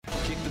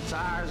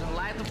tires and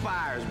light the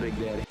fires, Big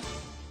Daddy.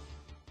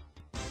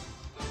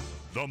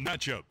 The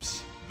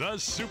matchups, the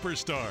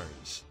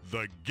superstars,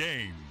 the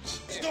games.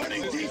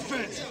 Starting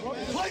defense,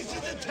 placing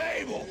the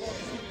table.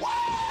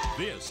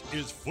 This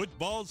is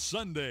Football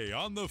Sunday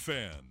on The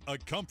Fan, a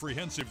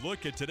comprehensive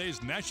look at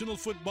today's National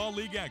Football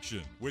League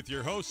action with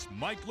your hosts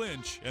Mike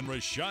Lynch and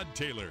Rashad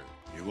Taylor.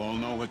 You all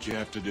know what you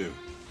have to do.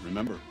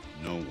 Remember,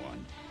 no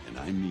one, and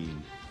I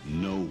mean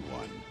no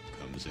one,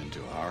 comes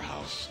into our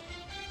house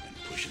and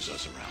pushes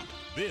us around.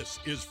 This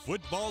is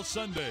Football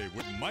Sunday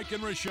with Mike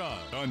and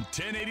Rashad on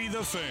 1080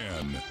 The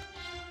Fan.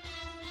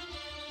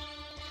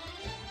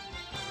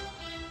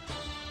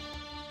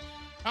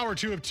 Hour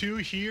 2 of 2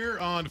 here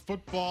on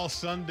Football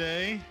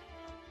Sunday.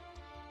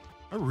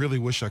 I really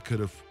wish I could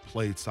have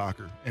played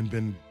soccer and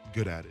been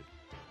good at it.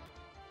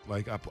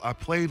 Like, I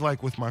played,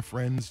 like, with my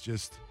friends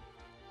just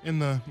in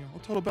the,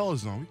 Total Bella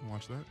zone. We can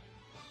watch that.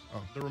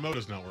 Oh. The remote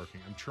is not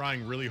working. I'm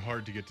trying really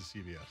hard to get to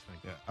CBS.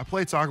 Thank you. Yeah, I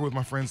played soccer with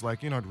my friends,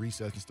 like, at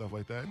recess and stuff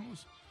like that. And it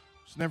was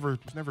never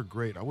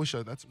great.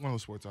 That's one of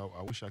those sports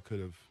I wish I could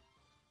have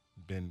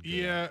been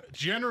good at.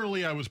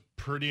 Generally I was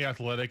pretty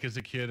athletic as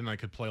a kid and I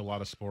could play a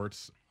lot of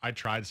sports. I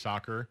tried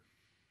soccer.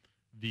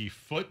 The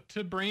foot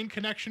to brain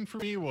connection for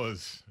me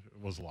was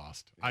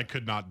lost. I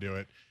could not do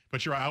it.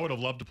 But you're right, I would have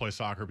loved to play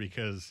soccer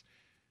because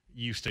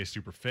you stay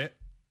super fit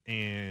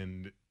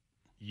and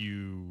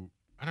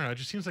I don't know, it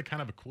just seems like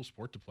kind of a cool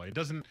sport to play. It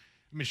doesn't,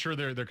 sure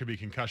there could be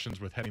concussions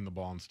with heading the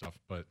ball and stuff,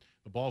 but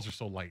the balls are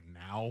so light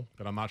now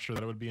that I'm not sure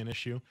that it would be an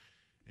issue.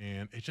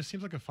 And it just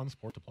seems like a fun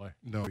sport to play.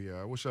 No,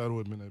 yeah, I wish I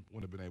would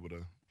have been able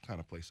to kind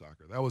of play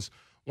soccer. That was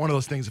one of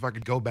those things, if I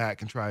could go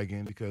back and try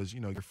again, because,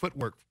 your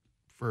footwork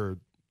for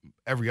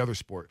every other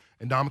sport.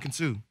 And Ndamukong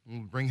Suh,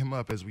 we'll bring him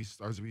up as we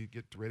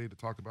get ready to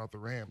talk about the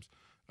Rams.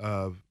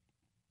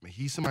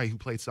 He's somebody who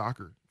played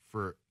soccer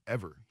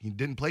forever. He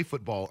didn't play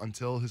football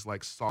until his,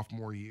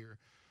 sophomore year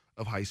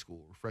of high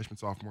school, or freshman,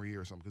 sophomore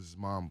year or something, because his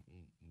mom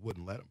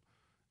wouldn't let him.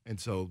 And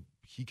so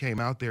he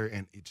came out there,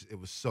 and it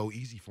was so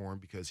easy for him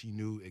because he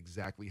knew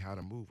exactly how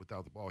to move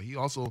without the ball. He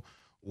also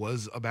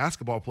was a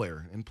basketball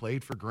player and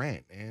played for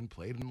Grant and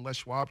played in the Les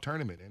Schwab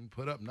tournament and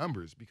put up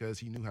numbers because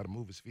he knew how to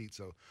move his feet.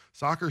 So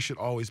soccer should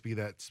always be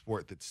that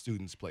sport that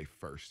students play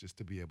first, just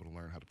to be able to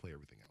learn how to play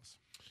everything else.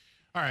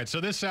 All right, so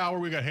this hour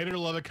we got Hate It or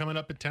Love It coming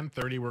up at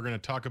 10:30. We're going to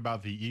talk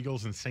about the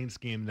Eagles and Saints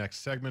game next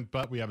segment,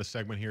 but we have a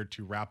segment here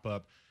to wrap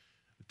up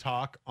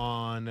talk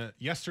on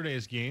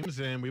yesterday's games,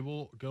 and we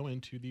will go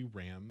into the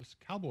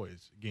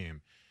Rams-Cowboys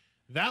game.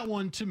 That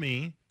one, to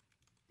me,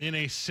 in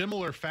a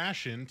similar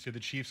fashion to the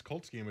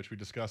Chiefs-Colts game, which we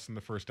discussed in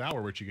the first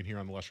hour, which you can hear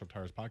on the Les Schwab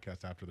Tires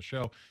podcast after the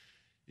show,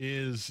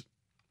 is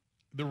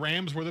the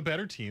Rams were the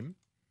better team.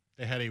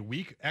 They had a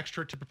week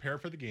extra to prepare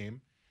for the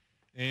game,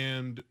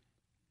 and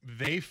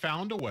they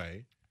found a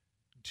way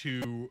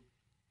to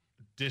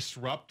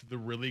disrupt the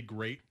really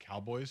great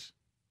Cowboys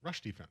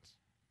rush defense.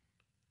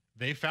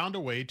 They found a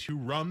way to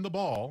run the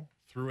ball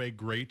through a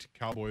great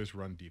Cowboys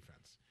run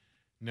defense.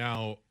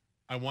 Now,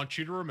 I want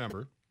you to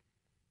remember,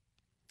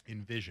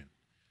 envision,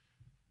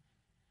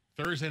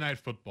 Thursday Night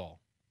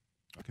Football.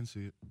 I can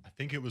see it. I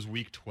think it was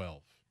week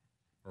 12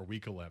 or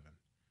week 11.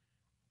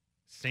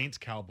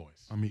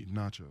 Saints-Cowboys. I'm eating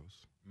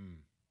nachos.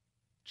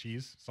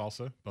 Cheese,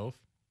 salsa, both,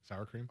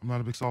 sour cream. I'm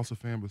not a big salsa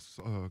fan, but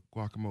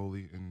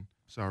guacamole and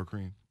sour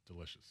cream.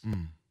 Delicious.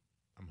 I'm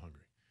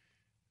hungry.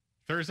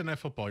 Thursday Night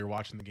Football, you're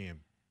watching the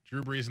game.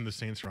 Drew Brees and the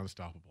Saints are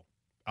unstoppable.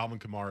 Alvin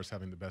Kamara is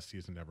having the best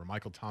season ever.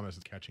 Michael Thomas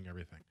is catching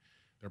everything.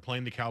 They're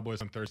playing the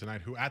Cowboys on Thursday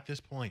night, who at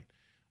this point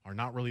are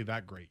not really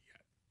that great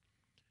yet.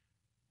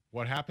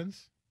 What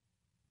happens?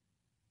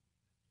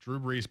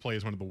 Drew Brees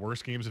plays one of the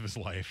worst games of his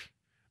life.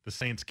 The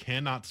Saints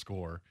cannot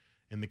score,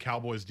 and the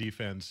Cowboys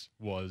defense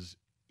was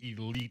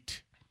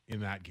elite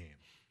in that game.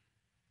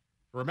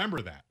 Remember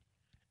that.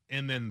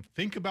 And then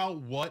think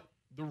about what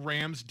the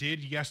Rams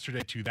did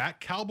yesterday to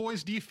that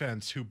Cowboys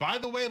defense, who, by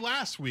the way,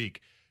 last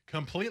week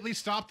completely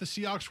stopped the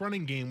Seahawks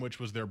running game, which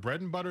was their bread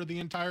and butter the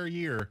entire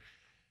year.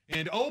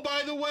 And, oh,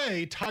 by the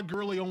way, Todd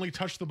Gurley only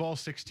touched the ball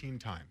 16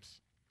 times.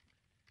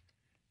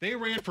 They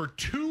ran for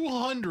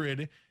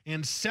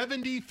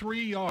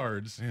 273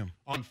 yards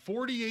on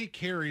 48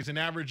 carries, an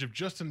average of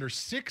just under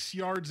 6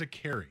 yards a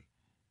carry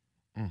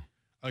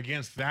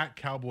against that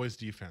Cowboys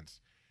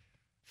defense.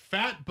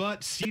 Fat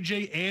butt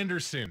C.J.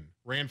 Anderson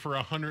ran for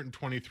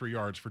 123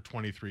 yards for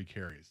 23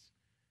 carries.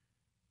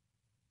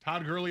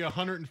 Todd Gurley,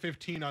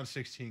 115 on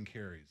 16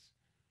 carries.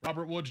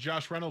 Robert Woods,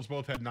 Josh Reynolds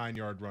both had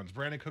 9-yard runs.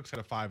 Brandon Cooks had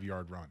a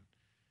 5-yard run.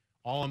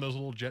 All on those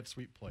little jet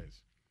sweep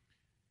plays.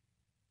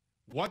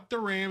 What the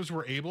Rams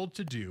were able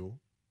to do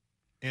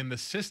and the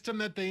system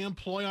that they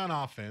employ on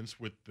offense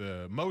with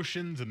the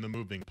motions and the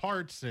moving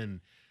parts and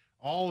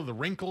all of the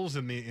wrinkles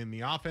in the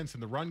offense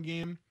and the run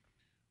game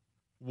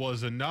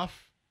was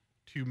enough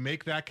to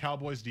make that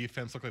Cowboys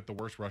defense look like the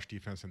worst rush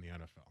defense in the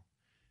NFL.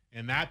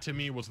 And that, to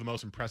me, was the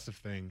most impressive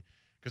thing,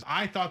 because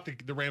I thought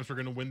the Rams were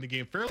going to win the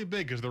game fairly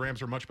big because the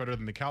Rams are much better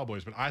than the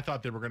Cowboys, but I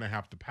thought they were going to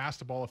have to pass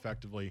the ball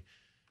effectively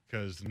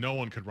because no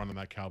one could run on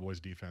that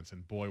Cowboys defense,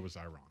 and boy, was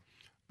I wrong.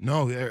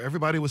 No,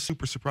 everybody was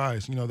super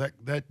surprised. You know,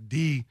 that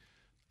D,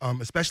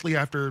 especially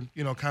after,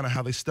 you know, kind of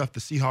how they stuffed the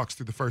Seahawks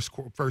through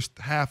the first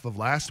half of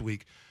last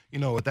week, you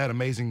know, with that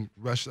amazing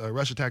rush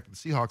attack that the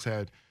Seahawks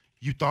had,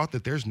 you thought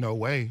that there's no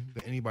way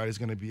that anybody's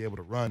going to be able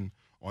to run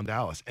on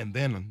Dallas. And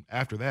then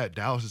after that,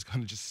 Dallas is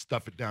going to just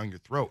stuff it down your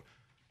throat.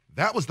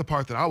 That was the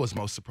part that I was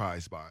most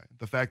surprised by,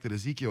 the fact that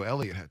Ezekiel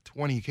Elliott had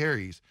 20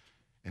 carries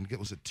and it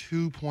was a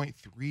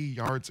 2.3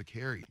 yards a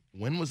carry.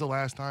 When was the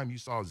last time you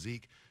saw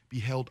Zeke be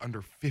held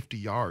under 50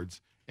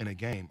 yards in a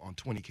game on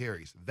 20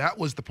 carries? That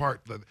was the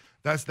part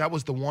that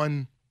was the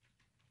one,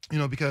 you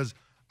know, because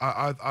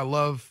I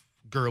love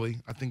Gurley.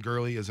 I think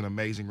Gurley is an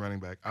amazing running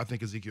back. I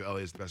think Ezekiel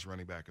Elliott is the best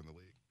running back in the league.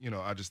 You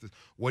know,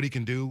 what he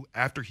can do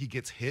after he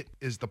gets hit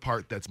is the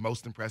part that's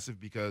most impressive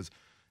because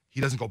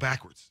he doesn't go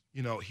backwards.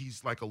 You know,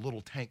 he's like a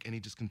little tank, and he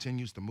just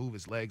continues to move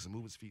his legs and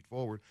move his feet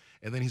forward.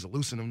 And then he's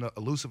elusive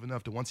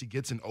enough to once he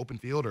gets in open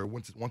field or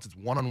once it's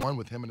one-on-one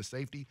with him and a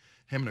safety,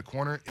 him in a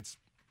corner, it's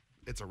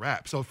a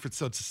wrap. So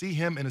to see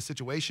him in a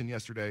situation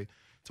yesterday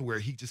to where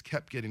he just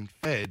kept getting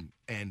fed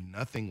and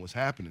nothing was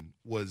happening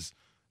was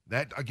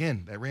that,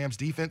 again, that Rams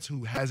defense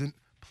who hasn't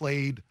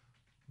played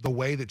the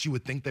way that you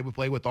would think they would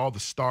play with all the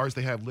stars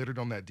they have littered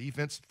on that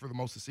defense for the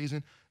most of the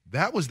season.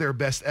 That was their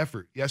best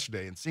effort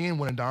yesterday. And seeing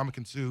what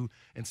Ndamukong Suh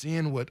and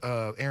seeing what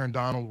Aaron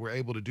Donald were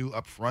able to do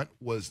up front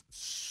was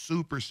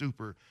super,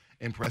 super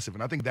impressive.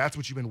 And I think that's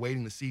what you've been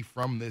waiting to see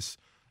from this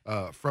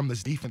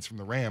defense from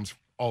the Rams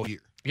all year.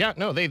 Yeah,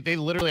 no, they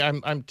literally,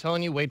 I'm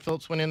telling you, Wade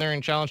Phillips went in there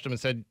and challenged him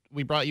and said,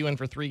 we brought you in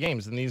for 3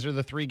 games, and these are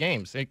the 3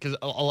 games. Because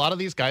a lot of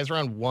these guys are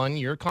on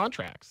 1-year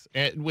contracts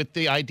with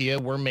the idea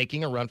we're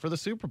making a run for the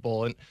Super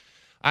Bowl. And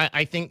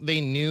I think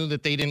they knew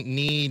that they didn't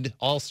need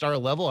all-star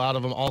level out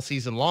of them all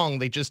season long.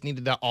 They just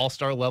needed that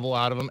all-star level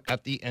out of them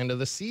at the end of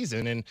the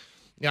season. And,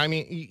 I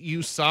mean,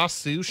 you saw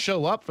Suh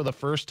show up for the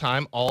first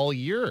time all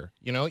year.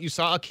 You know, you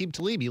saw Aqib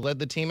Talib. He led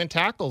the team in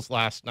tackles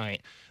last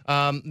night.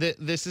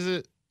 This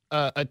is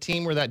a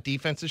team where that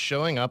defense is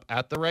showing up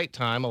at the right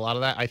time. A lot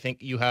of that, I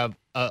think you have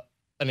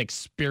an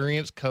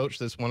experienced coach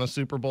that's won a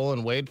Super Bowl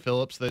in Wade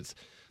Phillips that's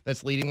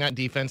leading that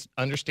defense,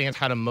 understands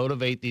how to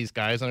motivate these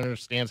guys,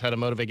 understands how to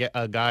motivate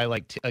a guy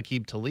like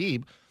Aqib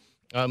Talib,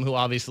 who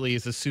obviously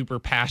is a super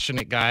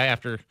passionate guy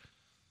after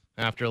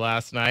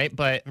last night.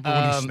 But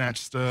remember when he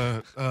snatched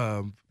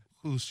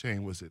whose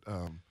chain was it?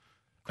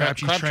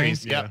 Crabtree's train.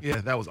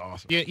 Yeah, that was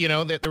awesome. You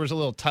know, there was a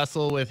little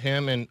tussle with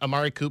him and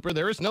Amari Cooper.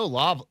 There was no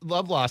love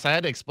loss. I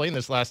had to explain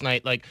this last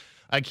night. Like,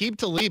 Aqib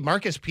Talib,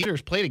 Marcus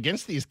Peters played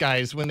against these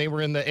guys when they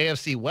were in the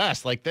AFC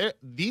West. Like,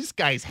 these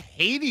guys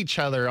hate each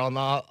other on the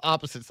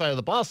opposite side of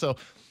the ball. So,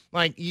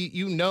 like,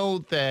 you know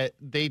that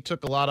they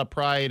took a lot of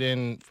pride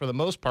in, for the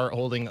most part,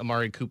 holding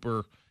Amari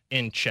Cooper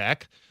in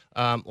check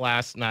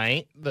last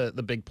night. The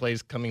big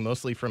plays coming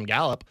mostly from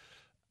Gallup.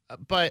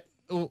 But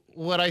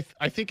what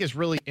I think is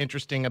really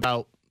interesting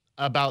about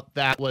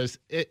that was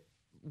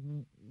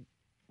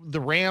the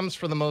Rams,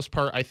 for the most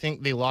part, I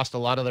think they lost a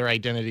lot of their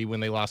identity when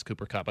they lost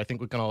Cooper Kupp. I think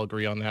we can all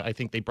agree on that. I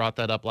think they brought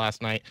that up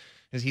last night,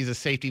 as he's a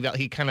safety valve.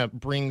 He kind of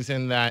brings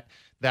in that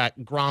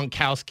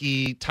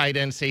Gronkowski tight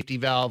end safety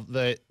valve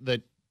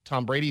that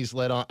Tom Brady's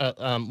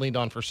leaned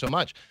on for so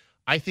much.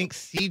 I think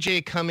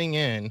CJ coming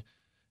in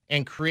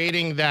and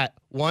creating that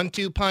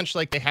 1-2 punch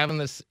like they have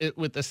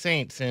with the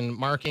Saints and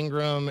Mark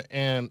Ingram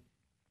and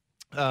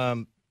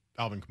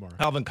Alvin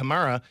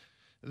Kamara,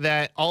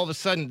 that all of a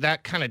sudden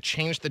that kind of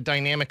changed the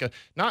dynamic of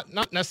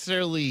not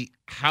necessarily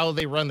how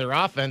they run their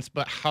offense,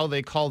 but how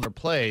they call their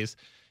plays.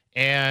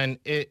 And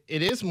it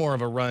is more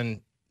of a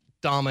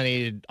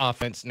run-dominated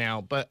offense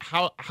now. But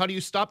how do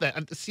you stop that?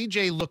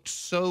 CJ looked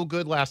so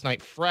good last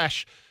night,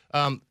 fresh.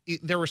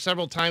 There were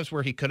several times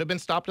where he could have been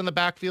stopped in the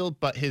backfield,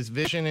 but his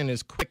vision and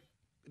his quick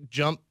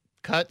jump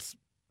cuts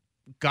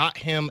got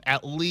him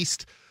at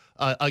least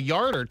a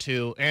yard or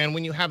two. And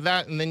when you have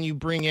that, and then you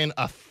bring in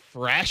a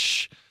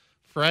fresh.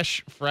 Why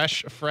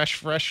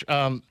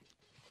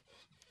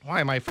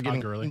am I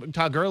forgetting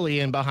Todd Gurley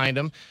in behind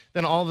him?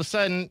 Then all of a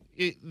sudden,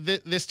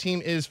 this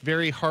team is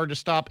very hard to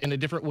stop in a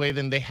different way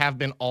than they have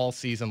been all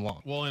season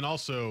long. Well, and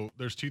also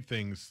there's 2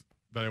 things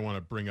that I want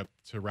to bring up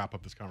to wrap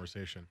up this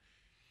conversation.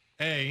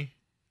 They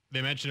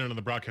mentioned it on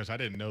the broadcast. I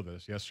didn't know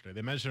this yesterday.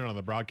 They mentioned it on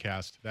the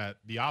broadcast that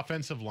the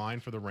offensive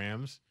line for the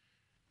Rams,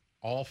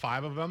 all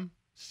 5 of them,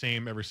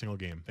 same every single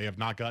game. They have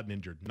not gotten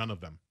injured. None of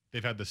them.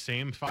 They've had the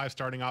same 5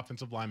 starting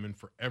offensive linemen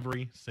for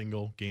every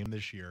single game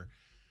this year.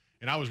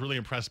 And I was really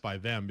impressed by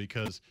them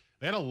because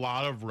they had a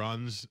lot of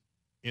runs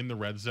in the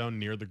red zone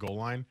near the goal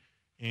line.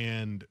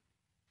 And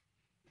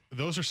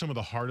those are some of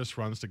the hardest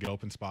runs to get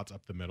open spots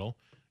up the middle.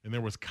 And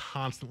there was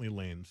constantly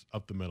lanes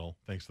up the middle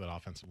thanks to that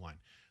offensive line.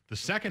 The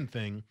second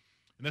thing,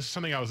 and this is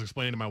something I was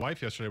explaining to my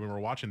wife yesterday when we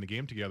were watching the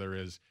game together,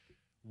 is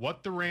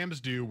what the Rams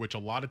do, which a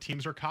lot of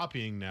teams are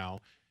copying now,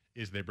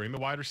 is they bring the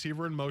wide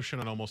receiver in motion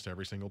on almost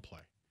every single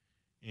play.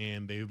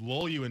 And they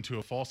lull you into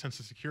a false sense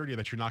of security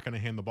that you're not going to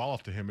hand the ball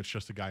off to him. It's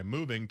just a guy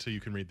moving till you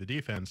can read the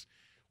defense.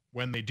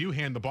 When they do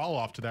hand the ball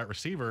off to that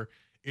receiver,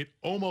 it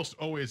almost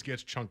always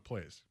gets chunk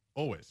plays.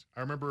 Always. I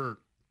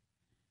remember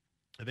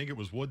I think it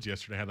was Woods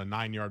yesterday, had a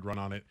 9-yard run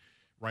on it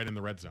right in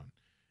the red zone.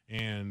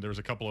 And there was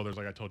a couple others,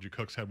 like I told you,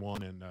 Cooks had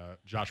one and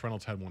Josh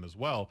Reynolds had one as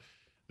well.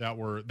 They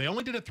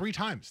only did it 3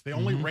 times. They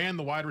only ran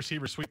the wide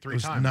receiver sweep 3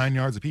 times. 9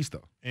 yards apiece,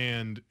 though.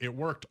 And it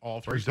worked all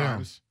 3 First down.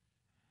 times.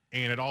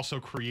 And it also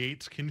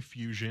creates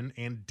confusion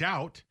and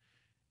doubt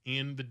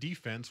in the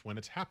defense when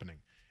it's happening.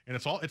 And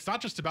it's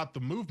not just about the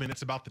movement,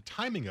 it's about the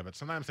timing of it.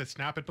 Sometimes they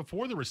snap it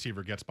before the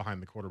receiver gets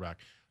behind the quarterback.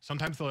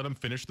 Sometimes they let him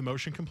finish the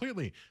motion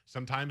completely.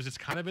 Sometimes it's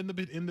kind of in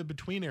the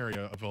between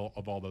area of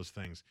all those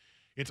things.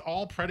 It's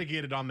all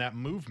predicated on that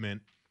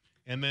movement.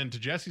 And then to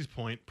Jesse's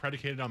point,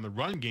 predicated on the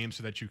run game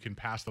so that you can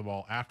pass the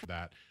ball after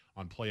that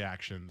on play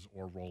actions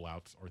or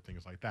rollouts or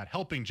things like that,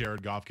 helping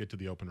Jared Goff get to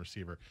the open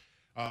receiver.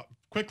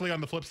 Quickly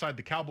on the flip side,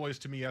 the Cowboys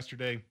to me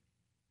yesterday,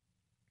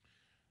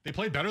 they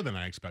played better than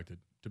I expected,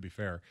 to be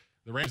fair.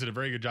 The Rams did a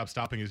very good job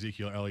stopping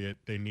Ezekiel Elliott.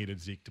 They needed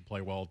Zeke to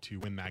play well to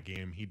win that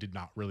game. He did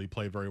not really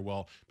play very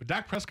well. But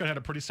Dak Prescott had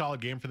a pretty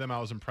solid game for them. I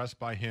was impressed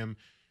by him.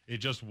 It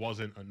just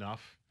wasn't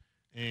enough.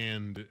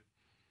 And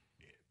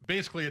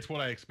basically it's what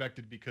I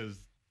expected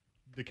because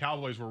the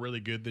Cowboys were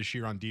really good this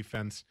year on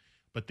defense,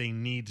 but they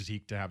need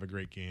Zeke to have a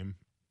great game.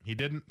 He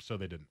didn't, so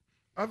they didn't.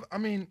 I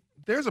mean,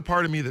 there's a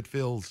part of me that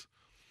feels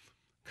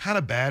kind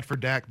of bad for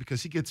Dak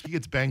because he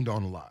gets banged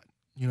on a lot,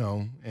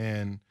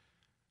 and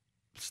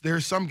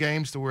there's some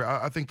games to where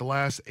I think the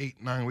last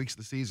 8-9 weeks of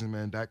the season,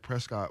 man, Dak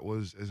Prescott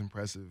was as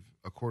impressive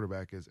a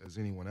quarterback as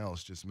anyone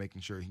else, just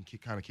making sure he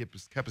kind of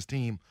kept his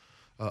team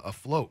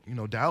afloat.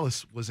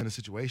 Dallas was in a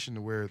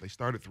situation where they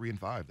started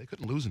 3-5. They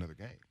couldn't lose another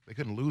game. They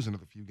couldn't lose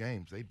another few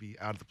games. They'd be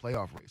out of the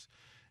playoff race.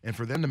 And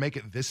for them to make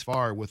it this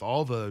far with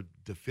all the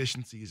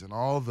deficiencies and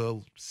all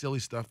the silly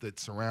stuff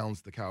that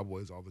surrounds the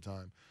Cowboys all the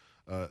time,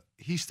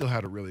 he still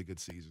had a really good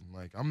season.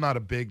 Like, I'm not a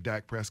big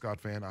Dak Prescott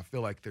fan. I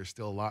feel like there's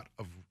still a lot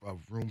of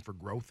room for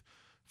growth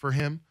for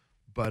him.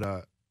 But,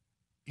 I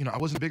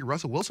wasn't a big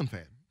Russell Wilson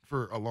fan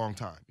for a long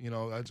time.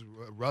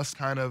 Russ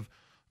kind of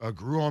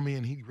grew on me,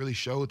 and he really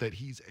showed that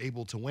he's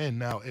able to win.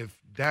 Now,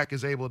 if Dak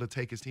is able to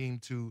take his team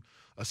to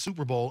a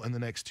Super Bowl in the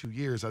next 2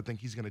 years, I think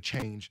he's going to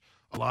change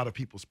a lot of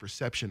people's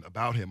perception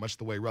about him, much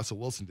the way Russell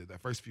Wilson did.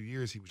 That first few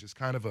years, he was just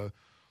kind of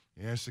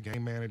it's a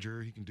game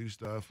manager. He can do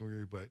stuff,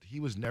 but he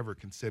was never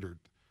considered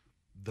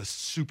the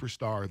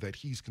superstar that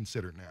he's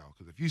considered now.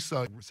 Because if you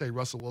say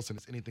Russell Wilson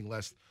is anything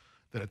less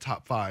than a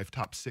top 5,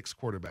 top 6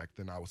 quarterback,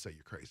 then I would say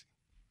you're crazy.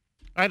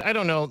 I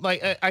don't know.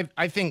 Like,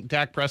 I think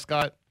Dak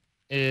Prescott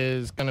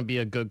is going to be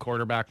a good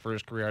quarterback for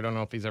his career. I don't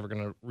know if he's ever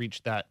going to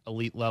reach that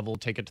elite level,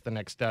 take it to the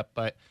next step,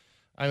 but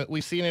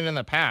we've seen it in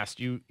the past.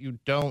 You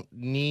don't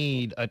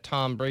need a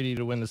Tom Brady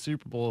to win the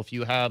Super Bowl if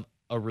you have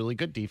a really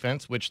good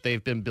defense, which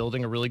they've been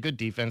building a really good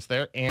defense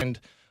there, and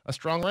a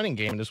strong running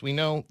game. And as we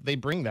know, they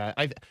bring that.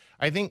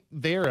 I think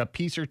they're a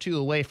piece or two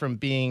away from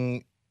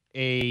being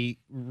a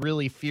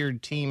really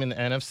feared team in the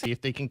NFC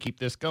if they can keep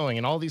this going.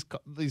 And all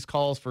these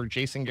calls for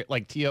Jason,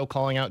 like T.O.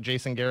 calling out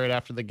Jason Garrett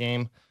after the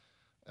game,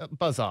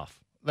 buzz off.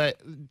 That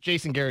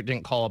Jason Garrett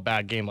didn't call a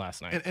bad game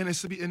last night. And it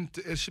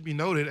should be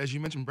noted, as you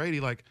mentioned Brady,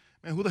 like,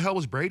 man, who the hell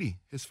was Brady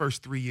his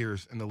first 3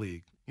 years in the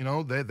league?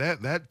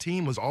 That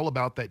team was all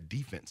about that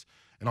defense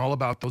and all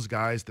about those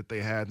guys that they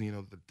had,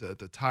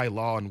 the Ty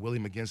Law and Willie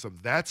McGinnis.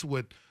 That's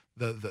what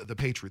the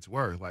Patriots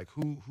were. Like,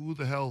 who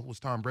the hell was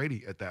Tom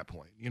Brady at that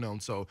point?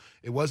 And so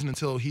it wasn't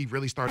until he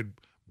really started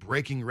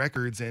breaking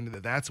records, and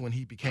that's when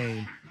he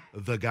became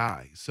the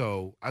guy.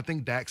 So I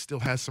think Dak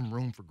still has some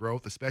room for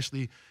growth,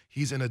 especially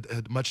he's in a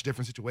much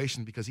different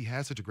situation because he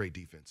has such a great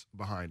defense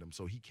behind him.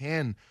 So he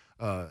can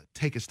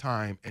take his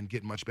time and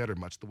get much better,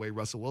 much the way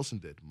Russell Wilson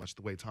did, much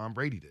the way Tom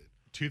Brady did.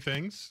 2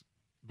 things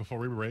before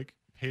we break.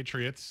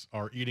 Patriots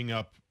are eating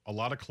up a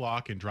lot of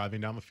clock and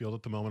driving down the field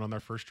at the moment on their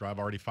first drive.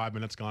 Already 5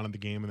 minutes gone in the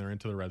game, and they're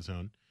into the red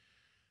zone.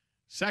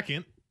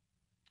 Second,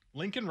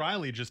 Lincoln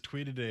Riley just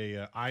tweeted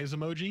a eyes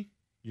emoji.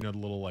 The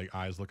little like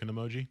eyes looking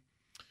emoji.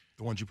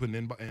 The ones you put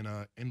in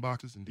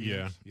inboxes and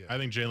DMs? Yeah. I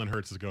think Jalen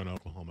Hurts is going to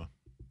Oklahoma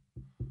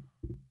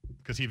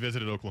because he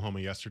visited Oklahoma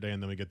yesterday,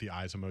 and then we get the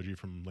eyes emoji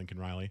from Lincoln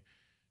Riley.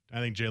 I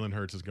think Jalen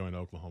Hurts is going to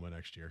Oklahoma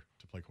next year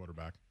to play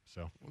quarterback.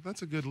 So, well,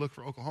 that's a good look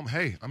for Oklahoma.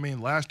 Hey, I mean,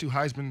 last 2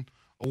 Heisman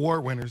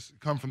Award winners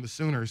come from the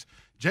Sooners.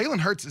 Jalen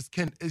Hurts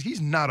he's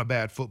not a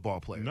bad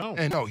football player.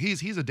 No,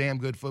 he's a damn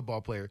good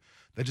football player.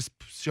 That just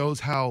shows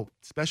how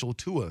special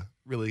Tua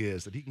really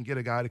is, that he can get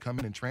a guy to come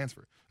in and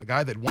transfer, a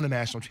guy that won a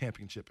national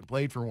championship and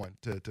played for one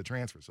to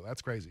transfer. So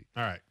that's crazy.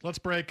 All right, let's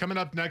break. Coming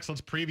up next,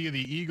 let's preview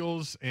the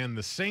Eagles and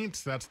the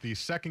Saints. That's the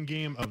second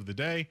game of the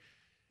day.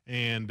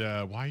 And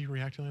why are you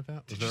reacting like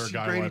that? Was there a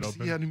guy Brady wide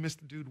open? Yeah, he missed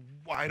the dude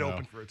wide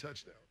open for a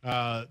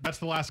touchdown. That's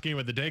the last game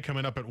of the day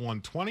coming up at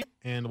 1:20,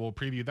 and we'll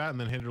preview that and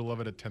then hit it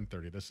 11 at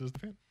 10:30. This is The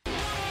Fan.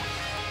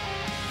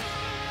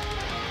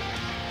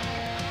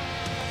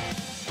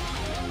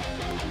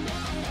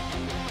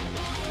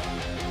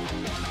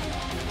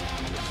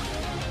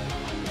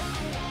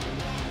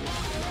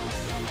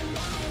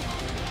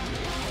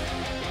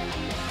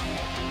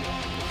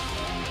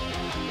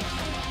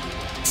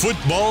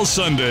 Football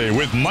Sunday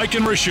with Mike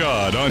and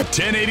Rashad on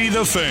 1080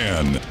 The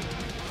Fan.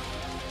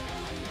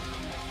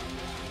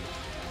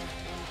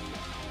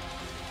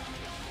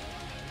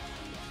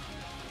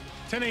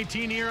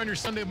 10:18 here on your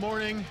Sunday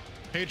morning.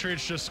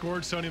 Patriots just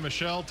scored. Sony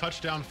Michel,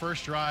 touchdown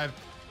first drive.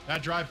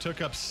 That drive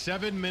took up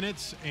 7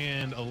 minutes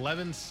and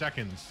 11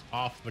 seconds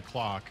off the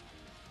clock.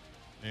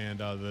 And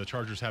the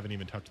Chargers haven't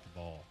even touched the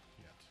ball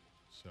yet.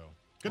 So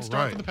good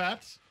start for the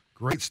Pats.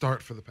 Great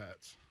start for the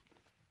Pats.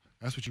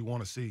 That's what you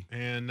want to see.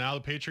 And now the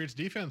Patriots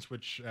defense,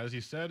 which, as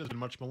you said, has been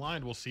much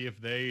maligned. We'll see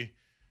if they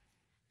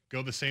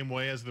go the same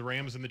way as the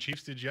Rams and the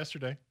Chiefs did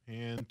yesterday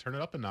and turn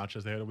it up a notch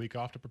as they had a week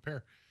off to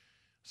prepare.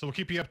 So we'll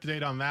keep you up to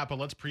date on that, but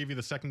let's preview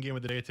the second game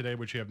of the day today,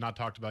 which we have not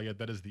talked about yet.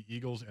 That is the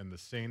Eagles and the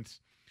Saints.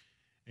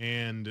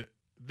 And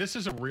this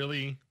is a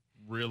really,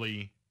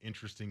 really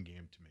interesting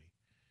game to me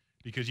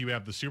because you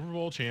have the Super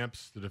Bowl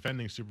champs, the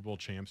defending Super Bowl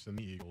champs, and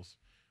the Eagles,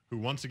 who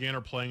once again are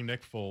playing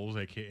Nick Foles,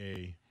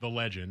 a.k.a. the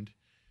legend,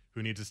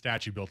 who needs a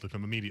statue built of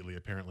him immediately,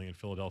 apparently, in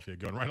Philadelphia,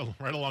 going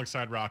right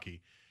alongside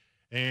Rocky.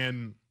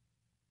 And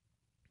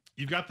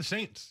you've got the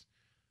Saints,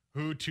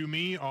 who to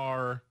me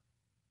are,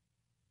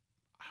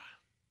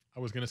 I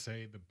was going to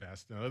say the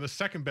best. No, they're the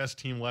second best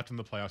team left in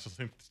the playoffs.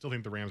 I still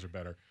think the Rams are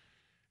better.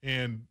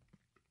 And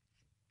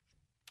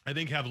I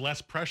think have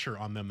less pressure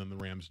on them than the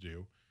Rams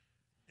do.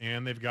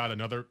 And they've got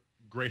another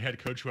great head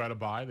coach who had a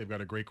bye. They've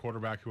got a great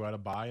quarterback who had a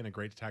bye and a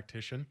great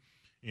tactician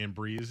in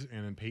Breeze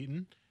and in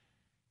Peyton.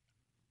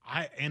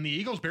 And the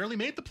Eagles barely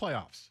made the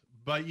playoffs,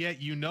 but yet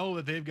you know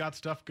that they've got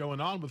stuff going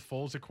on with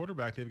Foles at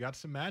quarterback. They've got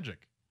some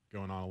magic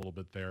going on a little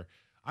bit there.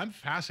 I'm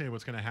fascinated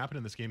what's going to happen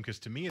in this game because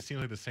to me it seems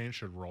like the Saints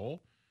should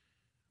roll.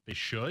 They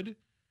should,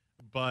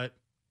 but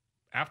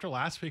after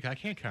last week, I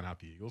can't count out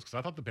the Eagles because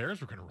I thought the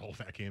Bears were going to roll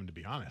that game, to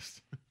be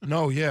honest.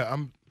 No, yeah,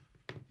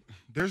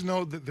 there's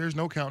no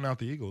counting out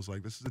the Eagles.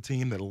 Like, this is a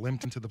team that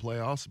limped into the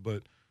playoffs,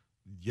 but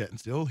yet and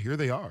still here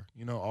they are.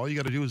 You know, all you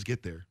got to do is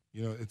get there.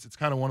 You know, it's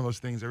kind of one of those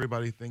things.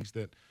 Everybody thinks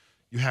that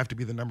you have to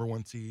be the number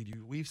one seed.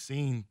 We've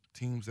seen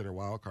teams that are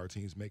wild card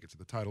teams make it to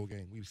the title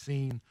game. We've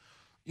seen,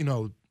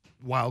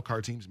 wild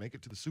card teams make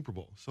it to the Super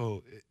Bowl.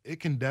 So it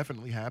can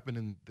definitely happen.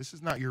 And this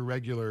is not your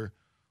regular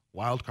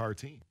wild card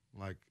team.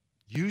 Like,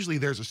 usually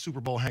there's a Super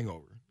Bowl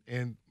hangover,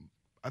 and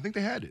I think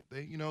they had it.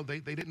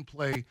 They didn't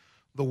play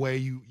the way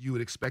you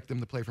would expect them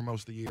to play for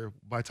most of the year.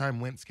 By the time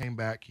Wentz came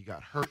back, he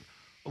got hurt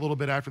a little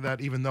bit after that,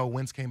 even though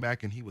Wentz came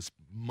back and he was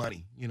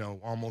money,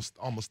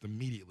 almost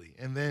immediately.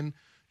 And then,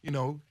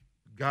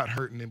 got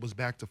hurt and it was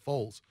back to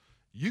Foles.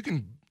 You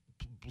can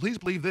please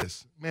believe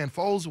this, man,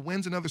 Foles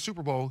wins another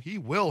Super Bowl, he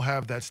will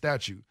have that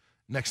statue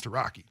next to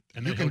Rocky.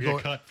 And then he'll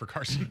get cut for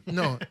Carson.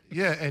 No,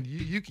 yeah, and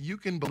you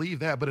can believe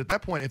that. But at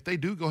that point, if they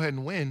do go ahead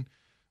and win,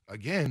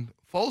 again,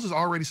 Foles is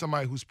already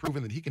somebody who's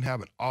proven that he can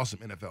have an awesome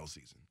NFL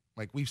season.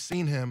 Like, we've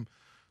seen him.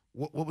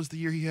 What was the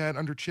year he had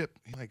under Chip?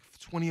 Like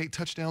 28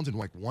 touchdowns and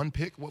like one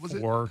pick. What was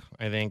it? 4,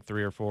 I think,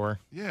 3 or 4.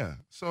 Yeah.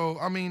 So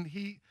I mean,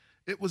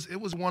 it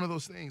was one of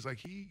those things. Like,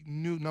 he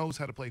knows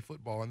how to play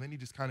football, and then he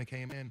just kind of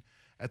came in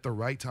at the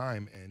right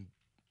time, and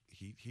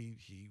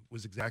he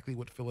was exactly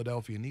what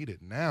Philadelphia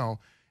needed. Now,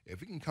 if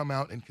he can come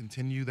out and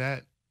continue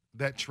that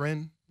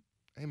trend,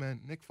 hey man,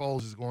 Nick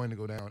Foles is going to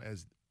go down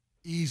as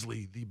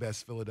easily the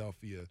best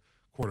Philadelphia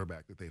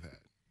quarterback that they've had.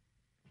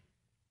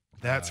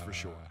 That's for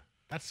sure.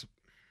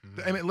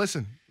 I mean,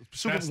 listen,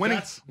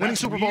 winning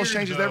Super Bowls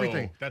changes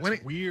everything. That's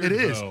winning, weird. It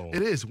is. Though.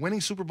 It is.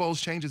 Winning Super Bowls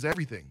changes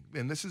everything.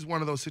 And this is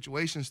one of those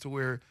situations to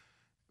where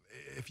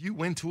if you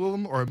win 2 of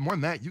them, or more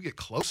than that, you get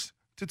close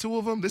to 2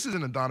 of them. This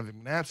isn't a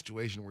Donovan McNabb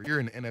situation where you're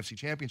in the NFC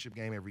Championship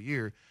game every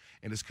year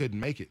and just couldn't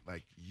make it.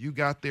 Like, you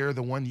got there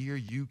the one year,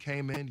 you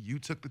came in, you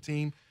took the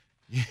team,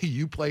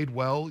 you played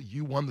well,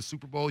 you won the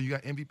Super Bowl, you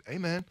got MVP. Hey,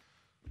 man,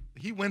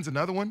 he wins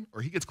another one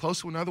or he gets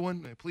close to another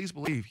one, please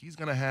believe he's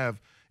going to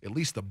have at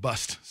least a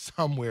bust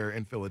somewhere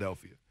in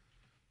Philadelphia.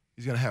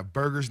 He's going to have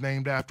burgers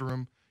named after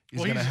him.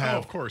 He's going to have,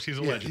 of course, he's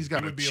a legend. He's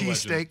got a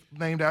cheesesteak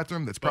named after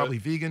him that's probably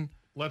vegan.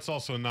 Let's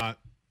also not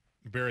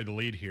bury the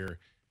lead here.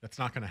 That's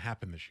not going to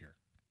happen this year.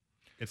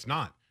 It's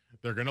not.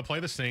 They're going to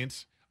play the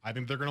Saints. I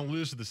think they're going to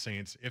lose to the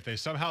Saints. If they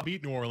somehow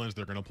beat New Orleans,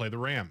 they're going to play the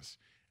Rams.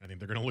 I think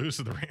they're going to lose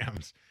to the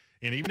Rams.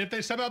 And even if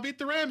they somehow beat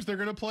the Rams, they're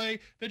going to play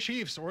the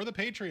Chiefs or the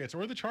Patriots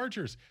or the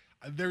Chargers.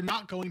 They're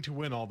not going to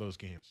win all those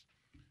games.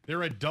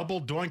 They're a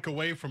double doink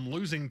away from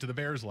losing to the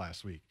Bears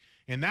last week.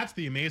 And that's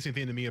the amazing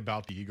thing to me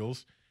about the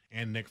Eagles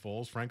and Nick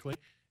Foles, frankly,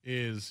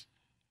 is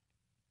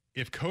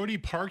if Cody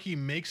Parkey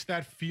makes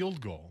that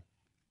field goal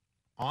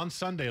on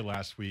Sunday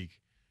last week,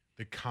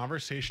 the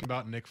conversation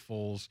about Nick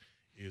Foles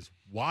is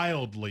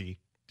wildly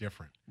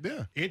different.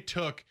 Yeah. It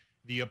took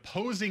the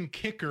opposing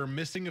kicker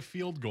missing a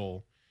field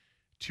goal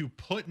to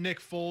put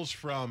Nick Foles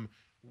from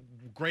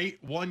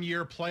great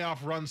one-year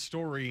playoff run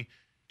story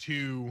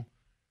to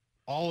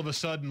all of a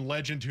sudden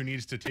legend who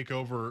needs to take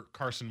over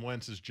Carson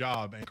Wentz's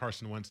job, and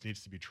Carson Wentz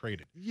needs to be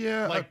traded.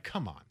 Yeah. Like,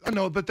 come on. I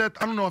know, but I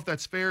don't know if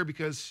that's fair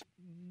because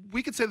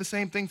we could say the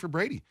same thing for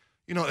Brady.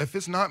 If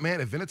it's not, man,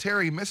 if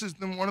Vinatieri misses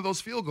them one of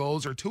those field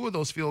goals or 2 of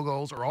those field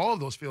goals or all of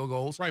those field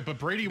goals. Right, but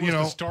Brady was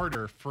the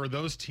starter for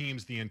those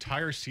teams the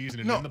entire season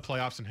and in the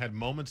playoffs and had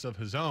moments of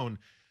his own.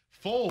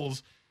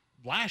 Foles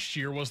last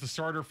year was the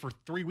starter for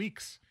 3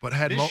 weeks. But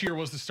had this year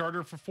was the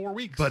starter for 4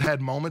 weeks. But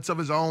had moments of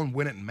his own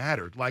when it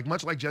mattered. Like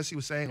much like Jesse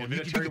was saying,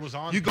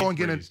 you go and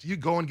get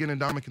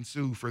Ndamukong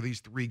Suh for these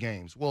 3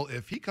 games. Well,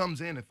 if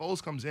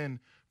Foles comes in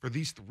for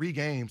these 3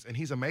 games and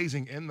he's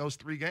amazing in those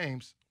 3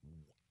 games,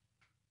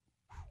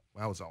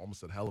 that was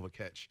almost a hell of a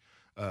catch.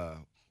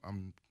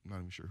 I'm not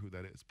even sure who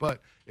that is, but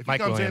if Mike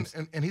he comes Williams.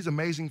 in and he's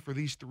amazing for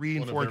these 3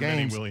 and 4 One of their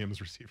games, many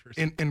Williams receivers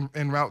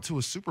en route to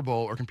a Super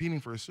Bowl or competing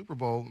for a Super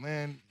Bowl,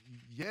 man,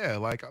 yeah,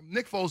 like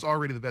Nick Foles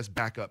already the best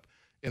backup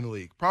in the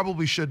league.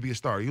 Probably should be a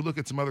starter. You look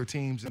at some other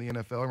teams in the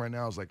NFL right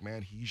now, it's like,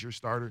 man, he's your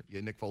starter.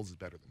 Yeah, Nick Foles is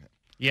better than him.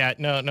 Yeah,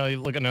 no.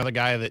 You look at another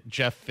guy that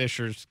Jeff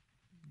Fisher's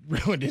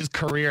ruined his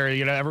career.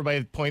 You know,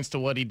 everybody points to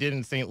what he did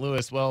in St.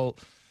 Louis. Well,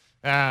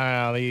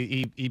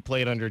 he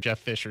played under Jeff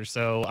Fisher,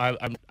 so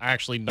I'm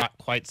actually not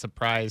quite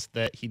surprised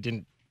that he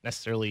didn't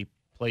necessarily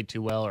play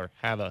too well or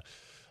have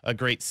a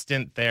great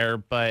stint there.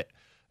 But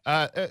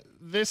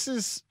this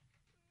is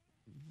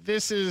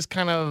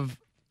kind of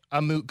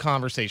a moot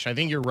conversation. I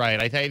think you're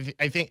right. I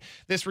think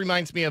this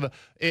reminds me of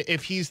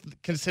if he's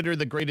considered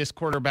the greatest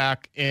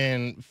quarterback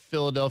in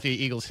Philadelphia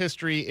Eagles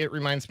history, it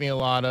reminds me a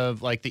lot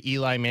of like the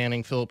Eli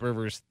Manning, Phillip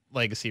Rivers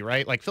legacy,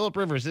 right? Like Phillip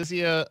Rivers, is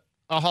he a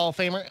Hall of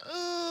Famer?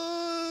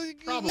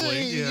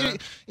 Probably, yeah.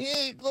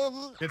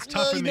 It's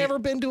tough. He's never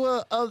been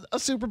to a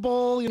Super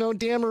Bowl. You know,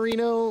 Dan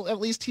Marino, at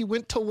least he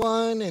went to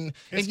one. And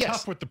it's yes,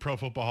 tough with the Pro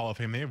Football Hall of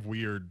Fame. They have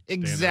weird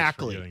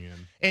exactly. standards for getting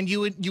in. And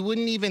you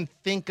wouldn't even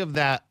think of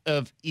that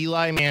of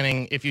Eli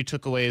Manning if you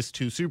took away his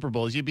 2 Super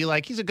Bowls. You'd be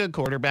like, he's a good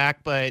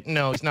quarterback, but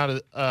no, he's not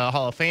a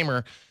Hall of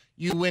Famer.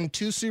 You win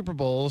 2 Super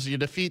Bowls, you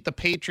defeat the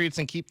Patriots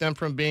and keep them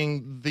from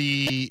being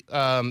the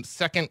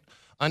second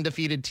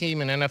undefeated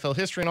team in NFL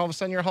history, and all of a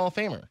sudden you're a Hall of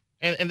Famer.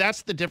 And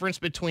that's the difference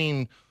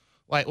between,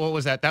 like, what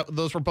was that?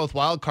 Those were both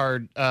wild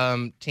card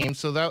teams,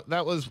 so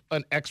that was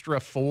an extra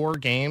 4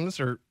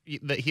 games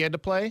that he had to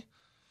play.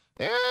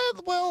 Yeah,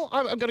 well,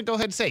 I'm going to go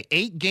ahead and say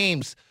 8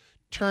 games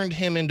turned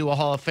him into a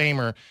Hall of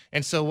Famer.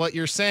 And so what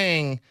you're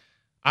saying,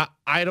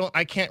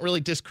 I can't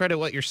really discredit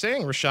what you're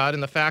saying, Rashad,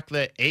 and the fact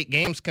that 8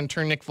 games can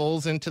turn Nick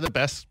Foles into the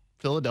best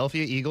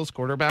Philadelphia Eagles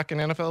quarterback in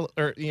NFL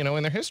or in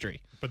their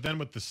history. But then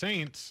with the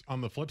Saints on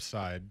the flip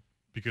side,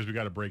 because we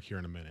got a break here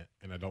in a minute,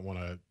 and I don't want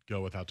to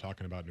go without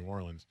talking about New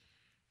Orleans.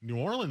 New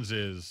Orleans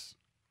is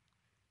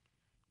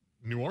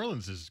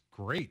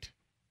great.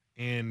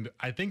 And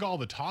I think all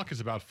the talk is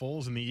about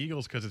Foles and the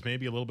Eagles because it's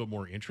maybe a little bit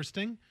more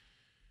interesting.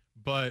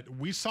 But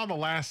we saw the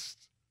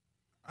last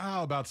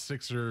about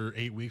 6 or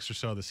 8 weeks or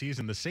so of the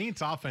season, the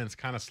Saints offense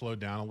kind of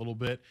slowed down a little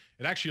bit.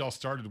 It actually all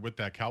started with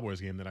that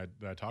Cowboys game that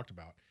I talked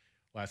about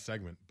last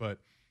segment. But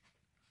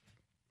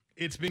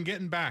it's been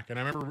getting back. And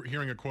I remember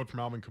hearing a quote from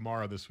Alvin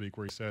Kamara this week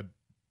where he said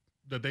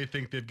that they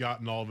think they've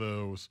gotten all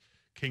those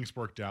kinks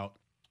worked out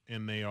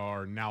and they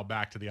are now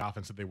back to the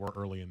offense that they were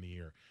early in the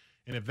year.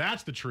 And if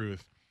that's the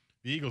truth,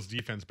 the Eagles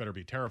defense better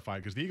be terrified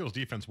because the Eagles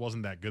defense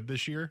wasn't that good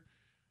this year.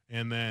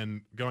 And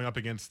then going up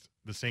against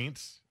the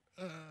Saints,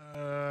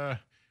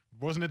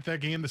 wasn't it that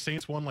game the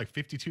Saints won like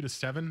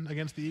 52-7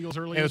 against the Eagles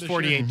earlier? It was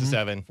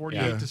 48-7.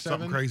 48-7.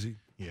 Something crazy.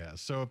 Yeah.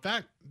 So if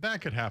that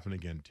could happen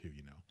again too,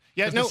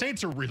 Yeah, the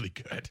Saints are really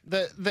good.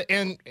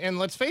 And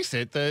let's face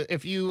it,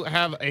 if you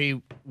have a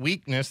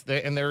weakness,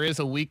 and there is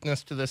a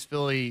weakness to this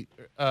Philly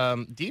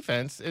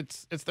defense,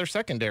 it's their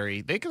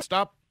secondary. They can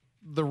stop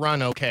the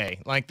run okay.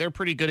 Like they're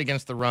pretty good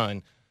against the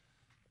run.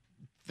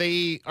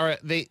 They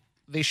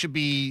should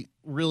be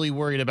really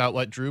worried about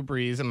what Drew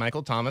Brees and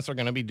Michael Thomas are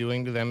going to be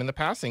doing to them in the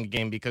passing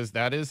game because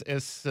that is a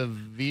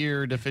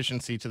severe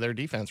deficiency to their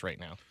defense right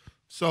now.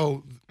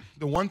 So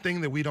the one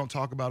thing that we don't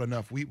talk about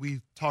enough, we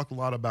talk a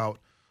lot about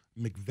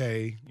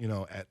McVay,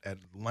 at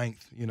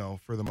length,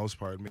 for the most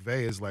part.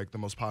 McVay is like the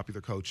most popular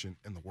coach in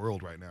the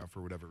world right now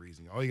for whatever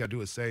reason. All you got to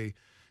do is say,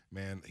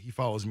 man, he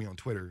follows me on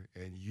Twitter,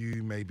 and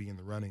you may be in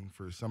the running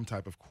for some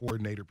type of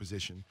coordinator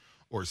position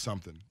or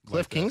something.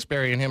 Cliff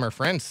Kingsbury and him are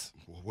friends.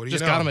 What do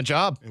Just you know? got him a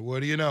job. And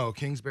what do you know?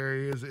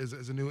 Kingsbury is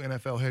a new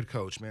NFL head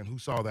coach, man. Who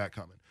saw that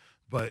coming?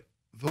 But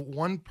the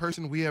one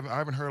person I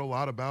haven't heard a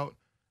lot about,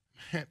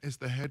 man, is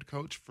the head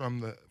coach from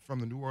the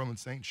New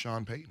Orleans Saints,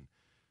 Sean Payton.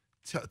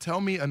 Tell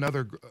me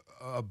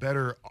a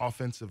better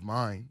offensive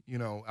mind,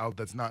 out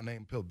that's not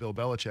named Bill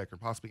Belichick or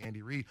possibly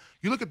Andy Reid.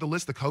 You look at the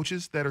list of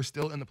coaches that are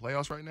still in the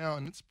playoffs right now,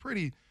 and it's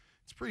pretty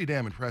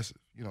damn impressive.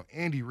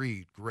 Andy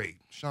Reid, great.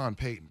 Sean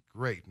Payton,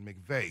 great.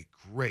 McVay,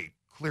 great.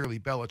 Clearly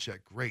Belichick,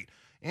 great.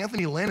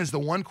 Anthony Lynn is the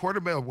one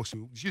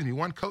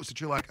one coach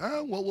that you're like,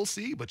 well, we'll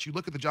see. But you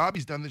look at the job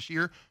he's done this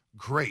year,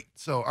 great.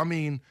 So, I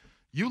mean,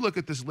 you look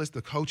at this list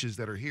of coaches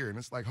that are here, and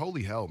it's like,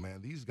 holy hell,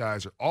 man. These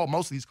guys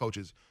most of these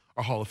coaches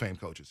are Hall of Fame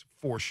coaches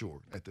for sure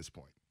at this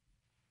point.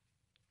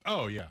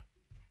 Oh yeah,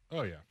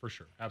 for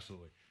sure,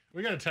 absolutely.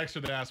 We got a texter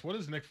that asked, "What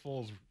is Nick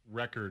Foles'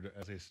 record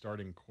as a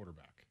starting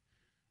quarterback?"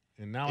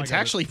 And now it's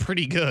actually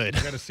pretty good.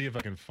 I got to see if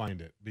I can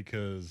find it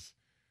because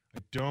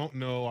I don't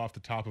know off the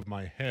top of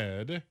my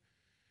head.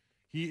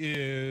 He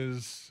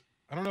is.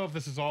 I don't know if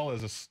this is all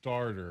as a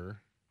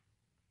starter.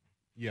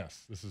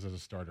 Yes, this is as a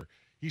starter.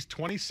 He's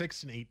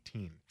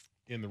 26-18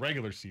 in the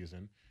regular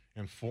season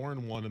and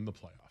 4-1 in the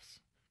playoffs.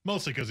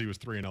 Mostly because he was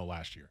 3-0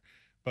 last year.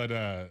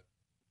 But,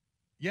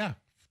 yeah,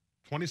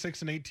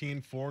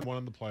 26-18, 4-1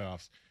 in the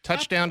playoffs.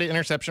 Touchdown to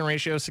interception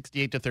ratio,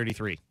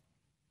 68-33.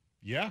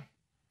 Yeah.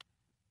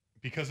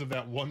 Because of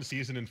that one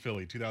season in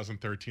Philly,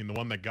 2013, the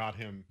one that got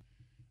him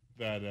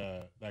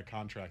that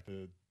contract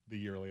the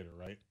year later,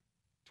 right?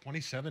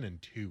 27-2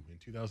 in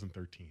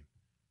 2013.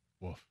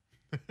 Woof.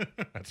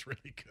 That's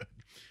really good.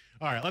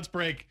 All right, let's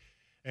break.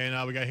 And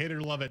we got Hate It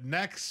or Love It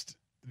next.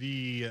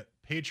 The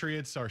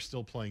Patriots are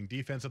still playing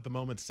defense at the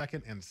moment.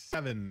 2nd and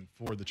 7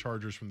 for the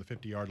Chargers from the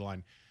 50-yard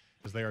line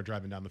as they are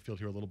driving down the field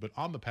here a little bit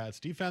on the Pats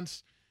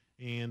defense.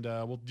 And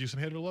we'll do some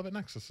Hate It or Love It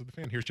next. This is The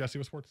Fan. Here's Jesse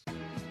with sports.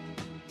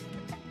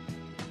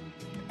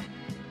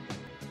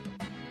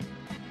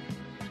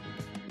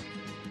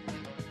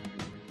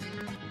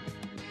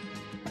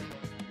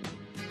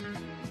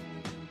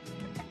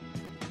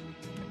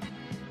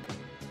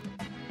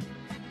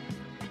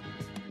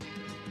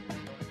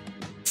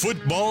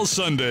 Football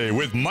Sunday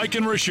with Mike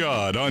and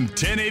Rashad on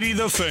 1080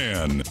 The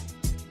Fan.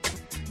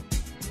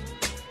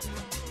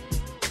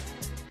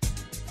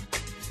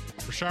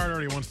 Rashad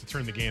already wants to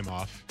turn the game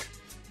off.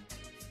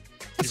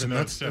 Even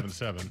though it's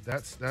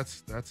 7-7.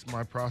 That's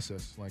my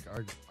process. Like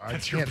I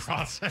That's your can't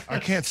process. I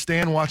can't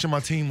stand watching my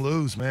team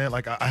lose, man.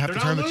 Like I have They're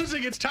to turn not the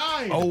losing. It's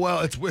tied. Oh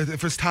well,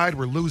 if it's tied,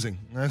 we're losing.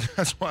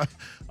 That's why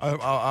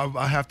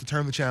I have to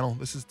turn the channel.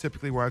 This is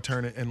typically where I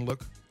turn it and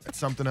look at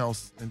something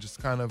else and just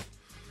kind of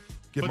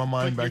get my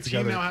mind back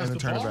together now has and then the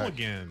turn it ball back.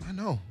 again. I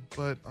know,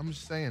 but I'm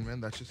just saying, man.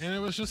 That's just And it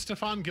was just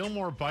Stephon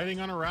Gilmore biting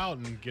on a route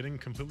and getting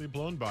completely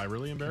blown by.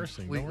 Really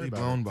embarrassing. Don't worry completely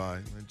about blown it.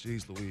 by. Like,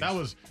 Jeez Louise. That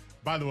was,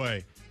 by the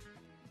way,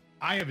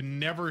 I have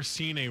never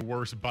seen a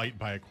worse bite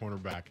by a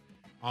cornerback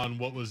on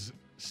what was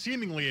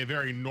seemingly a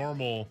very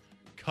normal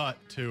cut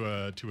to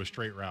a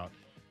straight route.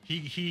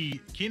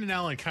 Keenan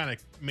Allen kind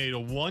of made a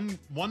one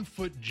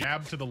foot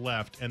jab to the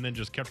left and then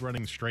just kept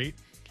running straight.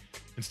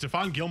 And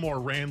Stephon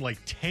Gilmore ran like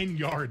 10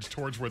 yards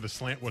towards where the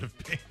slant would have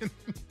been.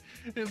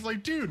 It's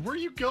like, dude, where are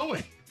you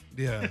going?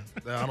 Yeah,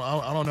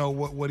 I don't know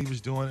what he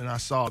was doing, and I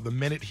saw the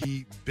minute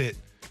he bit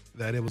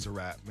that it was a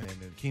wrap, man.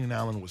 And Keenan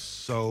Allen was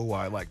so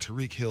wide, like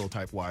Tyreek Hill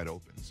type wide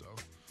open. So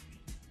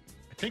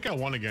I think I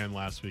won again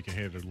last week and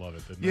hated it, love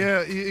it, didn't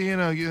I?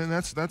 yeah, and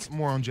that's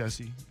more on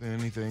Jesse than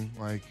anything.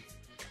 Like,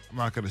 I'm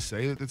not gonna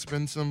say that it's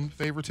been some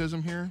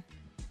favoritism here,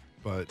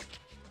 but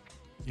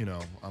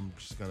I'm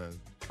just gonna.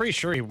 Pretty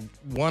sure he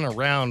won a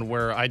round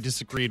where I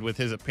disagreed with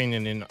his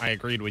opinion and I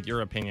agreed with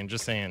your opinion.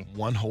 Just saying.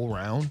 One whole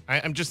round?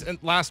 I'm just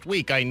last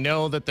week. I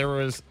know that there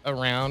was a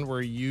round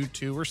where you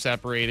two were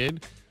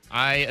separated.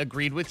 I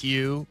agreed with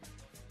you,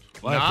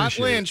 Well, I not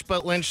appreciate Lynch,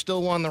 but Lynch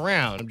still won the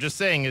round. I'm just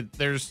saying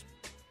there's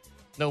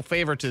no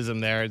favoritism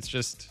there. It's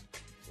just.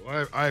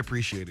 Well, I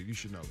appreciate it. You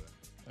should know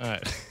that. All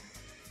right.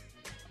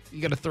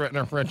 You got to threaten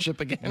our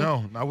friendship again?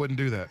 No, I wouldn't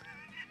do that.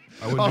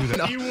 I wouldn't do that.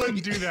 no. You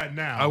wouldn't do that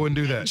now. I wouldn't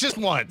do that. Just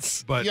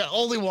once. But- yeah,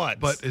 only once.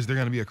 But is there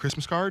going to be a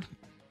Christmas card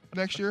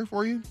next year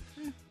for you?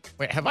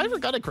 wait, have I ever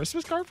got a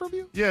Christmas card from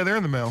you? Yeah, they're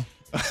in the mail.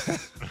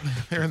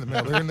 They're in the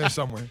mail. They're in there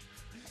somewhere.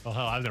 Well,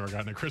 hell, I've never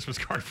gotten a Christmas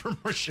card from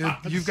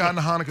Rashad. You've gotten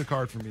a Hanukkah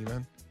card from me,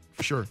 man.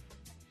 For sure.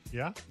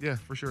 Yeah? Yeah,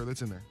 for sure.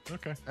 That's in there.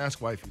 Okay.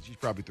 Ask wifey. She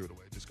probably threw it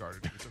away.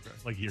 Discarded it. It's okay.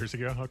 Like years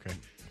ago? Okay.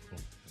 Cool.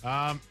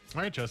 All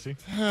right, Jesse.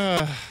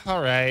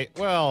 All right.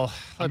 Well,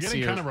 I'm let's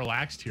getting see. kind of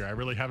relaxed here. I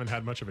really haven't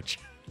had much of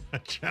a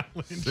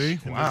challenge See?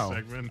 in Wow. this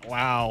segment.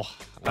 Wow.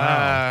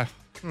 Wow.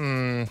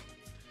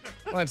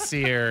 Let's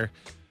see here.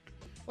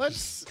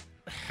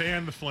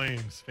 Fan the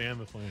flames. Fan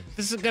the flames.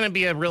 This is going to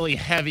be a really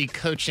heavy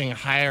coaching,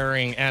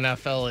 hiring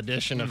NFL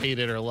edition of Hate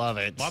It or Love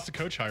It. Lots of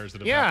coach hires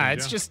that have Yeah, happened,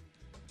 it's just.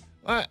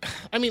 I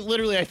mean,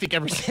 literally, I think now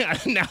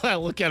that I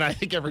look at it, I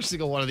think every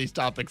single one of these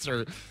topics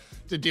are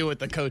to do with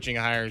the coaching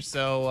hires.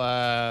 So,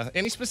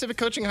 any specific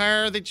coaching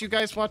hire that you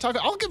guys want to talk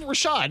about? I'll give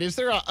Rashad. Is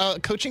there a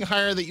coaching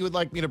hire that you would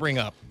like me to bring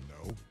up?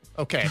 No.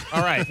 Okay.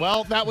 All right.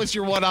 Well, that was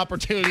your one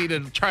opportunity to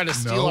try to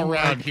steal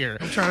around here.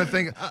 I'm trying to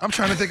think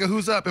of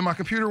who's up, and my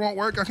computer won't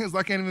work. I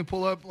can't even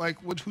pull up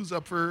who's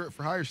up for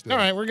hire still. All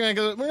right, we're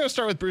gonna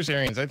start with Bruce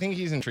Arians. I think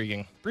he's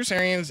intriguing. Bruce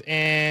Arians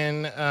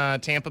in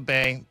Tampa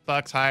Bay.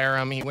 Bucks hire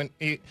him.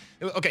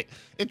 Okay.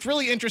 It's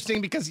really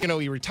interesting because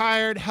he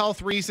retired,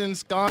 health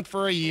reasons, gone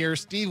for a year.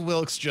 Steve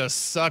Wilkes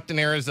just sucked in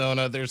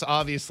Arizona. There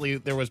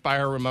was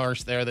buyer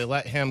remorse there. They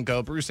let him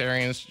go. Bruce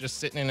Arians just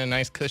sitting in a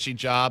nice cushy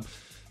job,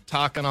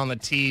 talking on the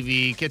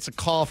TV, gets a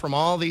call from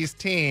all these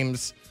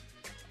teams.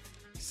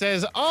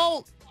 Says,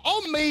 I'll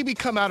maybe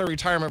come out of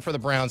retirement for the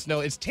Browns. No,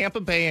 it's Tampa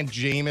Bay and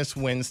Jameis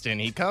Winston.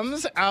 He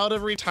comes out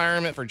of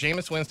retirement for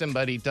Jameis Winston,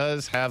 but he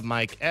does have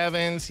Mike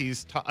Evans.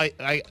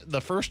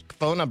 The first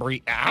phone number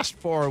he asked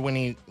for when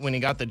he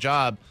got the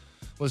job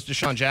was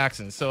Deshaun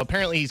Jackson. So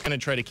apparently he's going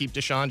to try to keep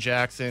Deshaun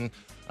Jackson.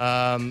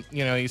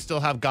 You still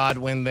have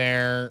Godwin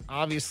there.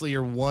 Obviously,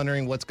 you're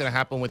wondering what's going to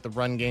happen with the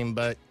run game,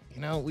 but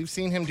we've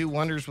seen him do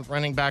wonders with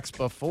running backs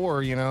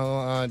before.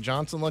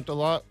 Johnson looked a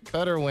lot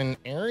better when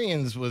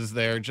Arians was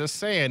there. Just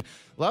saying.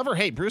 Love or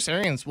hate, Bruce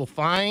Arians will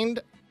find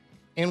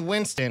in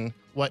Winston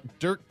what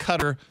Dirk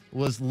Cutter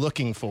was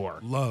looking for.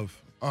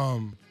 Love.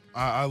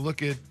 I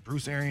look at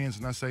Bruce Arians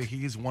and I say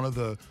he's one of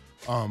the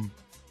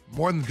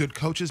more than good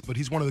coaches, but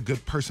he's one of the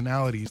good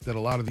personalities that a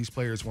lot of these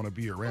players want to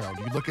be around.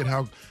 You look at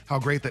how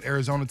great that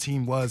Arizona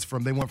team was.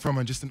 They went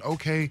from just an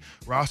okay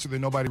roster that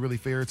nobody really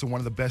feared to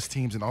one of the best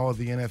teams in all of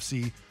the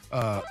NFC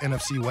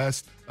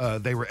West.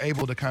 They were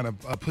able to kind of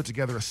put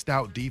together a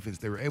stout defense.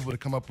 They were able to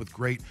come up with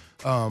great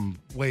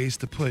ways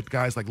to put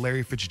guys like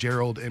Larry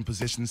Fitzgerald in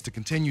positions to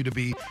continue to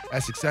be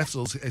as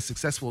successful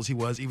as he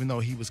was, even though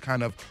he was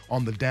kind of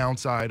on the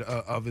downside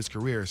of his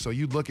career. So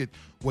you look at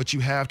what you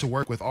have to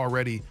work with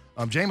already.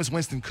 Jameis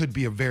Winston could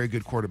be a very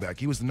good quarterback.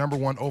 He was the number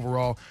 1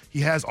 overall.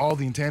 He has all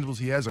the intangibles.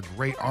 He has a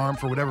great arm.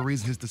 For whatever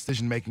reason, his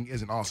decision-making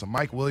isn't awesome.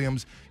 Mike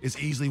Williams is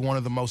easily one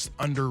of the most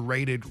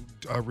underrated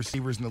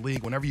receivers in the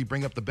league. Whenever you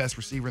bring up the best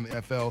receiver in the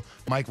NFL,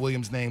 Mike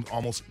Williams' name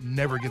almost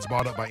never gets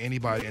brought up by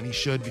anybody, and he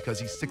should, because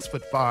he's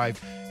 6'5"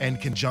 and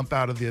can jump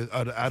out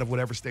of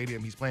whatever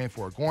stadium he's playing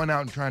for. Going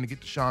out and trying to get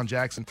Deshaun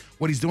Jackson,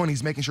 what he's doing,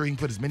 he's making sure he can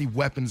put as many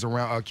weapons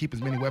around, keep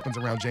as many weapons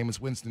around Jameis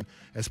Winston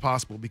as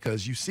possible,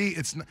 because you see,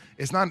 it's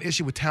not an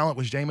issue with talent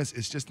with Jameis,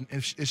 it's just an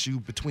issue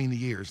between the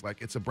years. Like,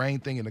 it's a brain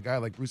thing, and a guy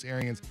like Bruce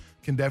Arians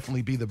can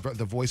definitely be the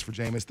voice for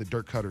Jameis that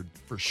Dirk Cutter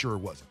for sure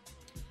wasn't.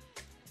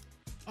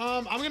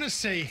 I'm going to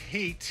say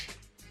hate,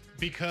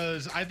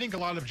 because I think a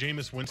lot of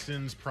Jameis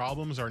Winston's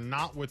problems are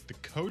not with the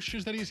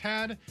coaches that he's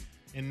had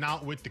and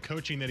not with the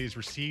coaching that he's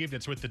received.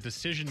 It's with the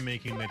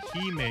decision-making that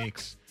he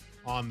makes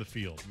on the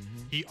field.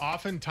 Mm-hmm. He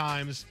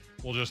oftentimes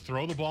will just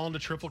throw the ball into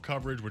triple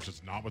coverage, which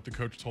is not what the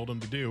coach told him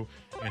to do,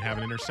 and have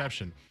an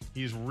interception.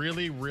 He's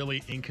really,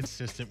 really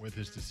inconsistent with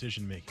his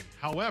decision-making.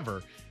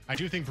 However, I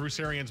do think Bruce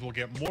Arians will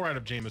get more out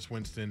of Jameis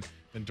Winston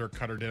than Dirk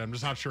Cutter did. I'm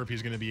just not sure if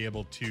he's going to be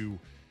able to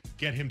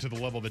get him to the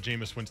level that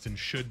Jameis Winston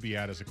should be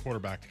at as a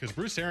quarterback, because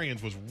Bruce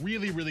Arians was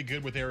really, really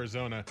good with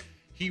Arizona.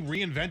 He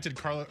reinvented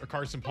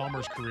Carson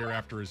Palmer's career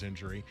after his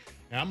injury.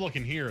 And I'm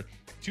looking here,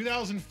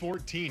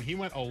 2014, he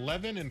went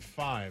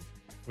 11-5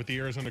 with the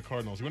Arizona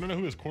Cardinals. You want to know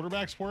who his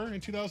quarterbacks were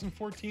in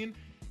 2014?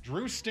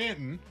 Drew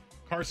Stanton,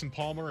 Carson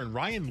Palmer, and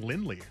Ryan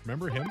Lindley.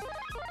 Remember him?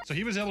 So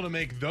he was able to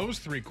make those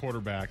 3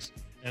 quarterbacks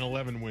an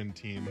 11-win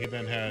team. He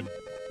then had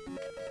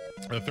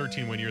a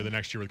 13-win year the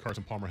next year with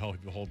Carson Palmer healthy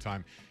the whole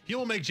time. He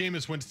will make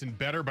Jameis Winston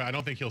better, but I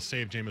don't think he'll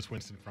save Jameis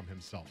Winston from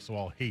himself. So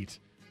I'll hate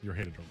your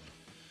hated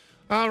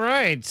or All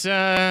right,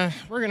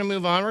 we're going to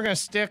move on. We're going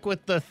to stick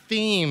with the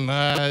theme,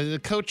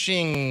 the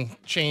coaching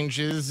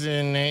changes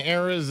in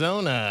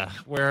Arizona,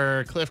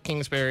 where Cliff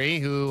Kingsbury,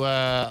 who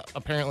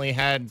apparently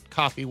had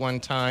coffee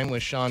one time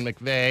with Sean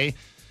McVay,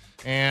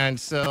 and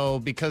so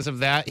because of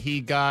that,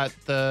 he got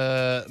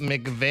the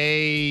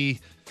McVay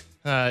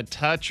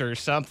touch or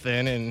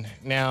something, and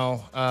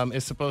now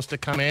is supposed to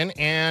come in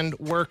and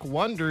work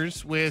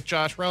wonders with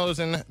Josh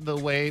Rosen the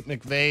way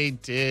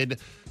McVay did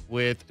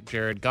with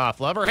Jared Goff.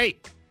 Love or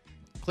hate?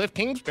 Cliff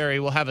Kingsbury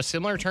will have a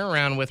similar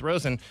turnaround with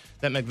Rosen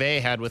that McVay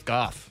had with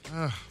Goff.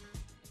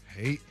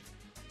 Hate.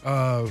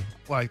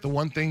 Like, the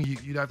one thing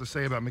you'd have to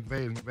say about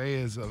McVay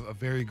is a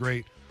very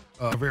great,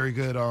 very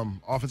good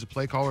offensive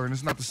play caller. And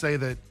it's not to say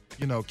that,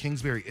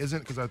 Kingsbury isn't,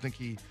 because I think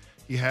he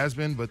has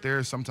been, but there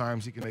are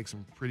sometimes he can make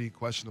some pretty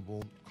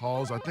questionable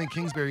calls. I think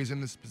Kingsbury's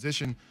in this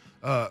position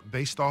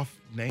based off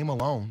name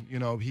alone.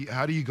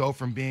 How do you go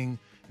from being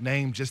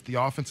named just the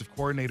offensive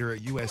coordinator at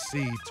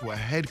USC to a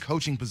head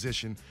coaching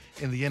position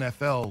in the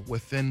NFL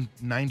within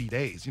 90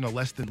 days,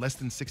 less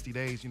than 60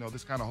 days,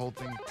 this kind of whole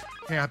thing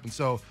can happen.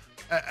 So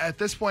at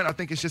this point, I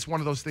think it's just one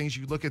of those things.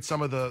 You look at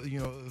some of the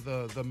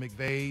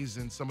McVays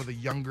and some of the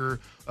younger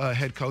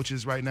head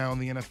coaches right now in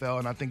the NFL,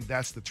 and I think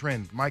that's the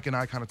trend. Mike and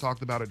I kind of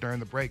talked about it during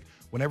the break.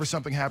 Whenever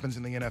something happens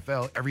in the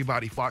NFL,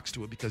 everybody flocks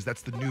to it because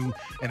that's the new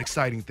and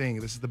exciting thing.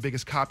 This is the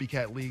biggest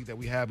copycat league that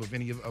we have of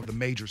any of the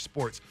major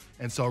sports.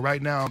 And so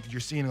right now, you're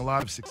seeing a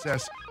lot of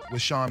success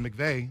with Sean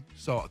McVay.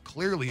 So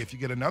clearly, if you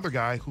get another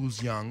guy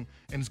who's young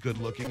and is good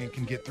looking and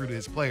can get through to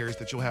his players,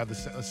 that you'll have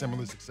a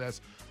similar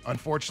success.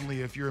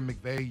 Unfortunately, if you're a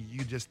McVay,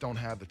 you just don't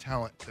have the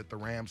talent that the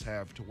Rams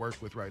have to work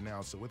with right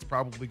now. So it's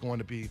probably going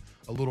to be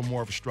a little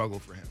more of a struggle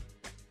for him.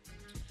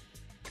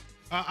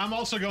 I'm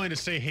also going to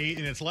say hate,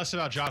 and it's less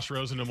about Josh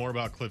Rosen and more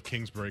about Cliff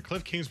Kingsbury.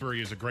 Cliff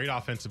Kingsbury is a great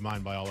offensive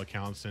mind by all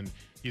accounts, and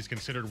he's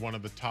considered one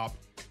of the top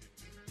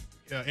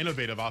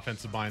innovative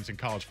offensive minds in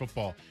college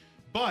football.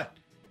 But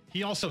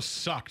he also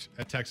sucked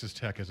at Texas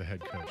Tech as a head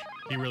coach.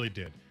 He really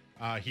did.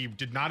 He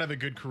did not have a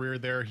good career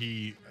there.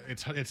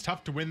 It's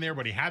tough to win there,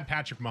 but he had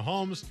Patrick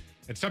Mahomes,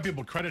 and some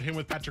people credit him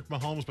with Patrick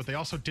Mahomes, but they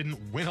also didn't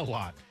win a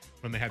lot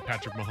when they had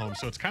Patrick Mahomes.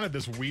 So it's kind of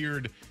this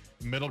weird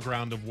middle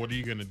ground of what are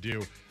you going to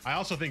do. I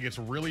also think it's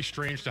really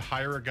strange to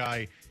hire a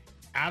guy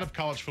out of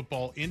college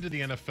football into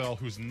the NFL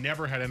who's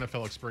never had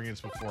NFL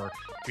experience before.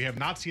 We have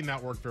not seen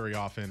that work very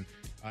often.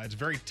 It's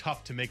very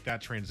tough to make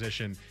that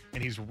transition,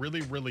 and he's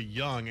really, really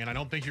young, and I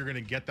don't think you're going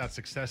to get that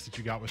success that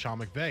you got with Sean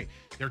McVay.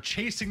 They're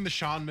chasing the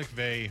Sean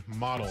McVay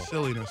model.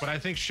 Silliness. But I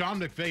think Sean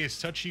McVay is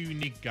such a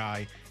unique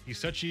guy. He's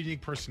such a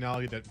unique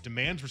personality that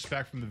demands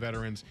respect from the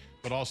veterans,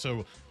 but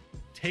also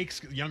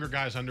takes younger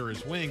guys under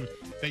his wing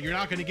that you're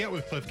not going to get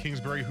with Cliff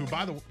Kingsbury, who,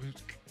 by the way,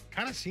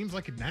 kind of seems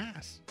like an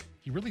ass.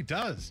 He really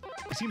does.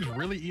 He seems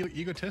really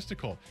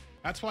egotistical.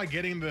 That's why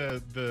getting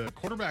the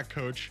quarterback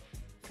coach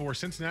for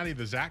Cincinnati,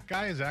 the Zach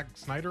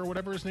Snyder or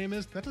whatever his name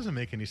is, that doesn't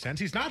make any sense.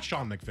 He's not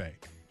Sean McVay.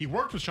 He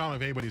worked with Sean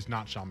McVay, but he's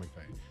not Sean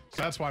McVay.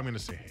 So that's why I'm going to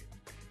say hate.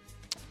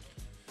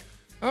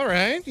 All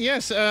right.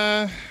 Yes.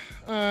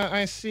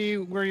 I see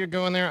where you're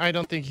going there. I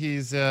don't think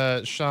he's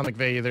Sean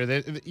McVay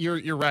either.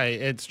 You're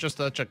right. It's just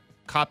such a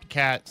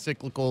copycat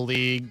cyclical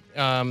league.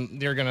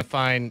 They're going to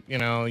find,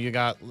 you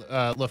got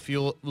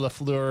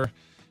LaFleur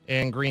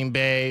in Green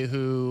Bay,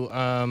 who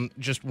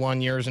just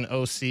 1 year as an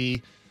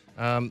OC.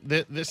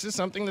 This is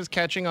something that's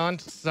catching on.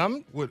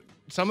 Some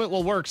it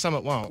will work, some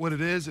it won't. What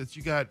it is, it's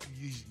you got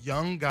these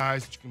young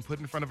guys that you can put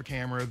in front of a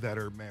camera that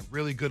are, man,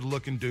 really good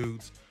looking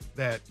dudes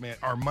that, man,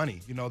 are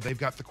money. They've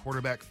got the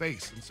quarterback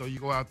face. And so you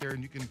go out there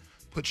and you can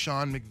put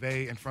Sean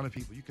McVay in front of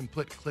people. You can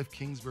put Cliff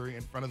Kingsbury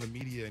in front of the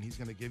media and he's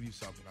going to give you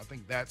something. I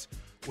think that's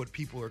what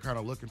people are kind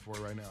of looking for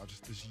right now,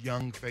 just this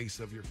young face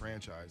of your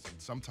franchise.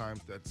 And sometimes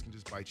that can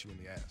just bite you in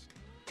the ass.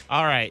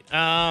 All right.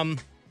 I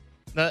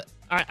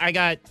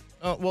got.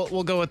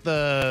 We'll go with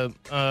the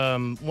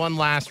one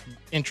last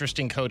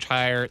interesting coach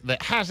hire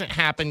that hasn't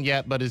happened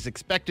yet, but is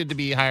expected to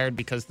be hired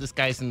because this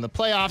guy's in the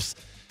playoffs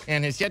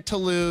and has yet to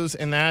lose,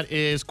 and that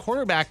is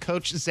quarterback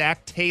coach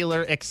Zach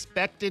Taylor. I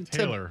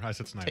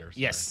said Snyder. Sorry.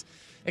 Yes,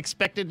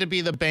 expected to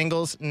be the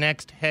Bengals'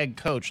 next head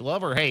coach.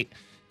 Love or hate,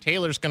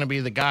 Taylor's going to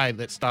be the guy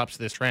that stops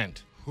this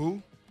trend.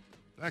 Who?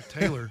 Zach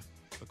Taylor,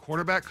 the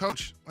quarterback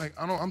coach?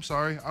 I'm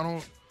sorry.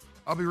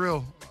 I'll be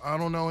real. I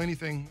don't know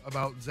anything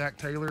about Zach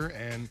Taylor,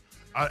 and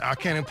I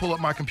can't even pull up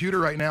my computer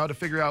right now to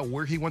figure out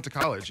where he went to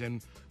college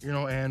and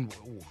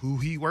who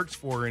he works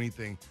for or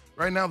anything.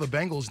 Right now, the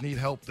Bengals need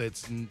help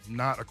that's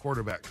not a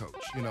quarterback coach.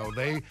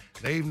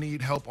 They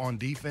need help on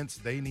defense.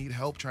 They need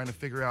help trying to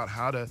figure out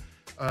how to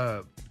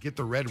get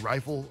the red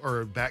rifle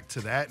or back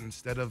to that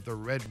instead of the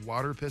red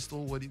water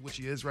pistol, which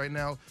he is right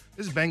now.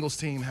 This Bengals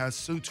team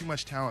has too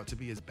much talent to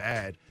be as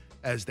bad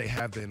as they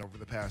have been over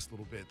the past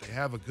little bit. They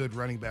have a good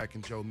running back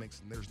in Joe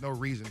Mixon. There's no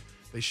reason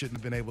they shouldn't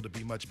have been able to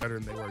be much better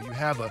than they were. You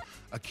have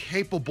a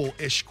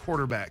capable-ish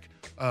quarterback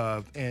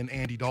in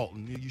Andy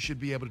Dalton. You should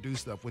be able to do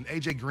stuff. When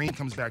A.J. Green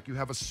comes back, you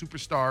have a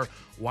superstar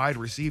wide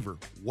receiver.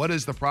 What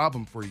is the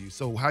problem for you?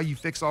 So how you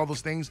fix all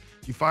those things,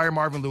 you fire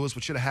Marvin Lewis,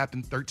 which should have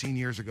happened 13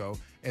 years ago,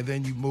 and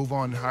then you move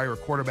on and hire a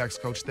quarterbacks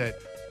coach that,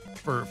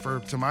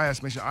 to my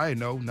estimation, I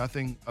know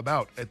nothing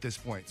about at this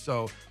point.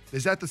 So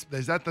is that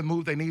the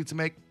move they needed to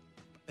make?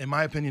 In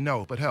my opinion,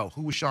 no. But hell,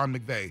 who was Sean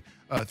McVay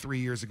 3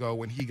 years ago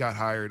when he got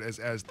hired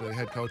as the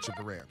head coach of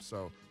the Rams?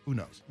 So who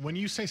knows? When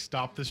you say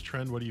stop this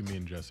trend, what do you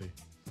mean, Jesse?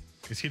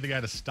 Is he the guy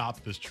to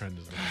stop this trend?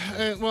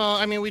 Well,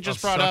 I mean, we just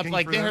brought up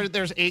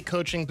there's 8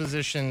 coaching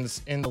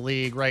positions in the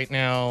league right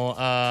now.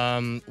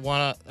 And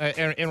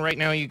right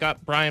now you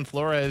got Brian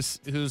Flores,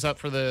 who's up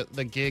for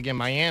the gig in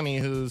Miami,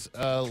 who's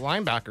a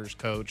linebackers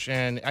coach.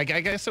 And I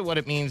guess what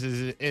it means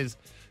is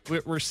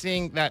we're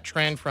seeing that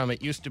trend from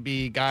it used to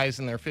be guys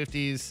in their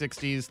 50s,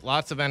 60s,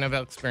 lots of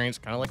NFL experience,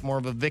 kind of like more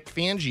of a Vic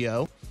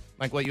Fangio,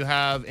 like what you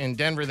have in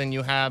Denver than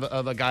you have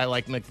of a guy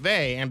like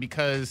McVay. And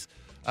because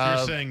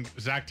you're saying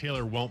Zach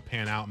Taylor won't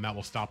pan out and that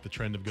will stop the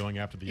trend of going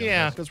after the young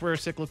guys? Because we're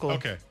cyclical.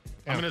 Okay.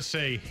 I'm going to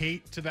say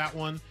hate to that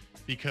one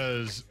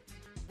because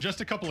just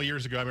a couple of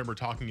years ago, I remember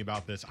talking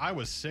about this. I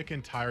was sick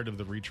and tired of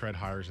the retread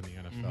hires in the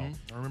NFL.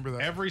 I remember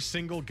that. Every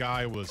single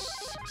guy was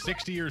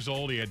 60 years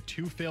old. He had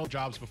 2 failed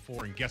jobs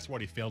before, and guess what?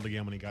 He failed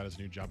again when he got his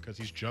new job because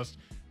he's just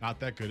not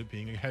that good at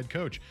being a head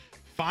coach.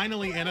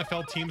 Finally,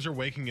 NFL teams are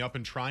waking up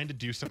and trying to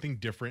do something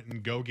different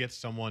and go get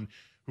someone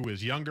who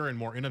is younger and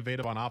more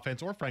innovative on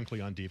offense or,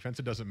 frankly, on defense.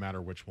 It doesn't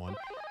matter which one.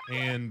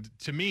 And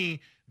to me,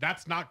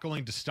 that's not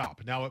going to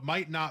stop. Now, it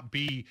might not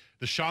be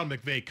the Sean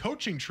McVay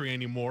coaching tree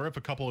anymore if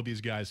a couple of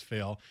these guys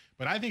fail,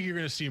 but I think you're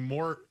going to see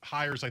more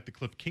hires like the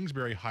Cliff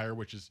Kingsbury hire,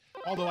 which is,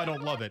 although I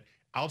don't love it,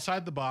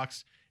 outside the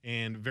box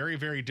and very,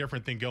 very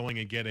different than going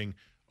and getting,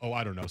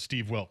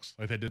 Steve Wilkes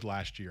like they did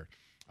last year.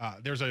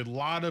 There's a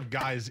lot of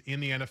guys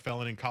in the NFL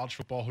and in college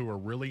football who are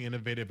really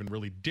innovative and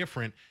really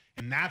different,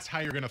 and that's how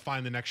you're going to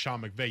find the next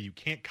Sean McVay. You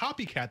can't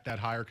copycat that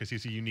hire because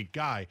he's a unique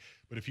guy,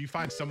 but if you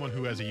find someone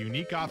who has a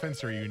unique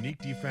offense or a unique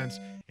defense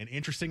and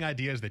interesting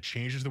ideas that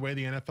changes the way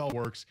the NFL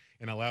works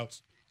and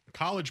allows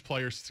college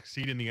players to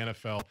succeed in the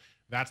NFL,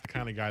 that's the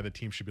kind of guy the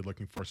team should be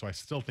looking for. So I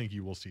still think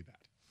you will see that.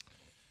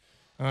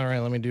 All right,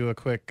 let me do a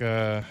quick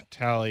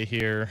tally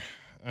here.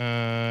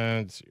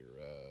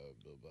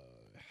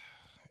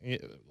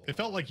 It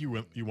felt like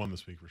you won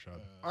this week, Rashad.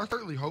 I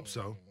certainly hope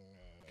so.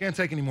 Can't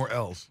take any more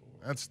L's.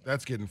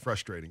 That's getting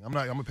frustrating. I'm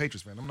a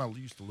Patriots fan. I'm not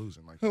used to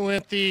losing like that.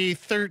 With the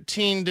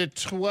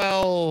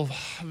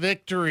 13-12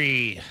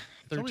 victory.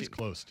 It's always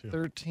close, too.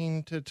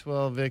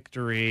 13-12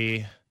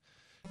 victory.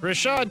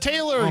 Rashad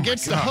Taylor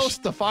gets to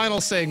host the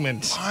final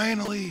segment.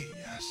 Finally,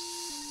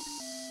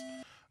 yes.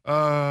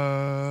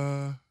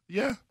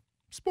 Yeah,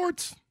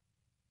 sports.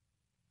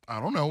 I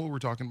don't know what we're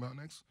talking about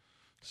next.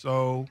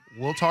 So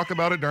we'll talk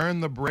about it during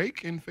the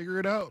break and figure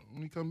it out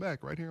when we come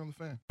back right here on the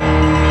Fan.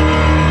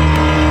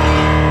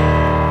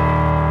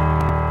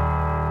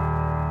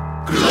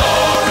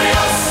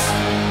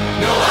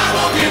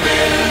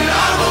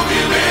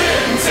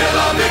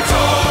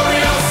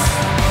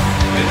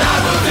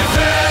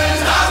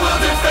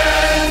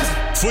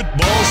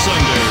 Football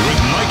Sunday with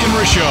Mike and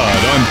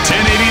Rashad on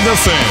 1080 The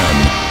Fan.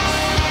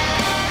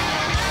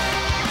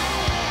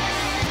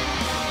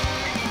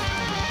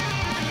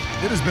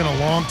 It has been a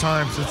long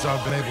time since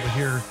I've been able to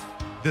hear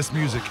this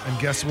music, and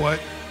guess what?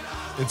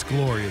 It's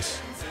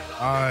glorious.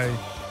 I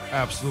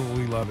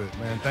absolutely love it,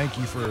 man. Thank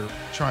you for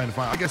trying to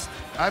find. I guess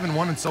I haven't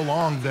won in so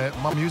long that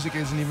my music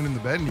isn't even in the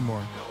bed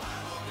anymore.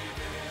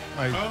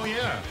 Like, Oh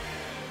yeah.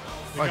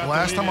 It Like got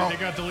last time deleted- it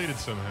got deleted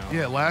somehow.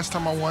 yeah, last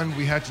time I won,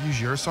 we had to use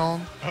your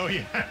song. Oh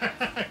yeah.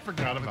 I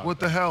forgot about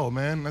What the hell,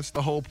 man? That's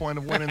the whole point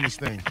of winning this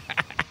thing.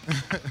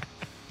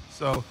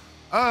 So,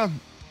 I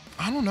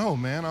don't know,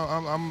 man.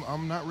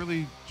 I'm not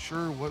really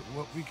sure what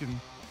we can.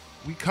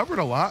 We covered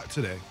a lot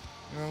today.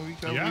 You know,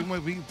 Yeah.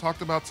 we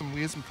talked about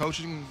we had some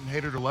coaching,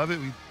 hate it or love it.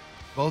 We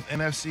both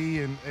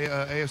NFC and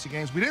AFC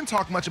games. We didn't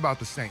talk much about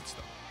the Saints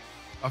though.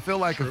 I feel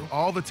like True. of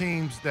all the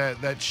teams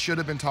that should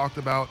have been talked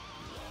about,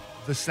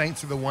 the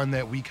Saints are the one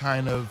that we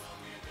kind of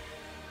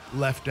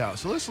left out.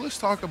 So let's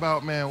talk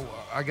about, man,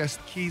 I guess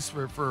keys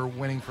for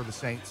winning for the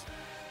Saints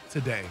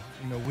today.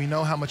 You know, we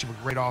know how much of a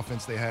great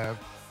offense they have.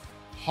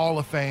 Hall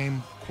of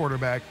Fame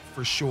quarterback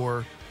for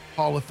sure.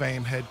 Hall of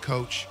Fame head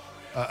coach.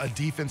 A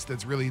defense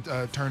that's really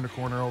turned a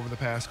corner over the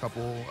past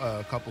couple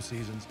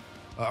seasons.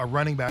 A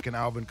running back in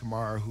Alvin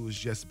Kamara, who's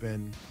just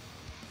been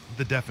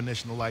the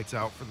definition of lights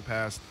out for the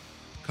past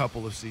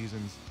couple of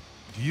seasons.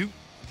 Do you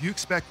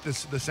expect the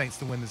Saints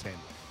to win this game?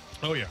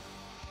 Oh yeah,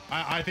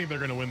 I think they're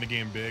going to win the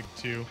game big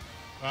too.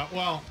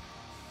 Well,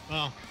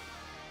 I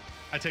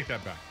take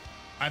that back.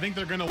 I think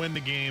they're going to win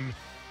the game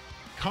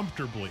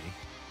comfortably,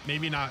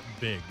 maybe not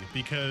big,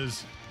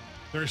 because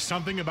there's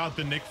something about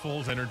the Nick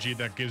Foles energy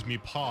that gives me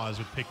pause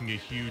with picking a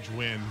huge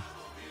win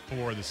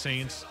for the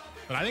Saints.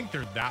 But I think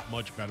they're that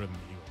much better than the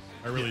Eagles.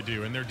 I really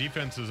do, and their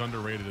defense is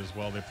underrated as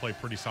well. They play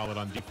pretty solid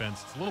on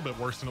defense. It's a little bit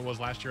worse than it was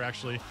last year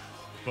actually,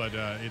 but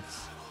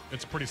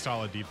it's pretty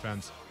solid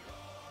defense.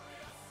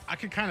 I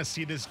could kind of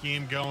see this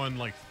game going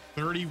like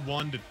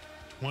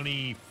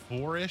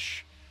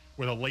 31-24-ish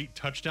with a late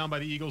touchdown by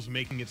the Eagles,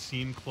 making it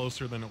seem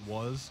closer than it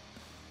was.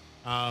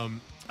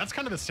 That's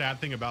kind of the sad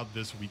thing about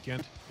this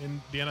weekend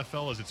in the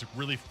NFL is it's a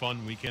really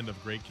fun weekend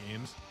of great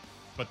games,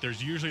 but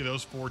there's usually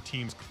those four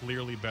teams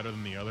clearly better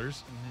than the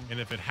others. Mm-hmm.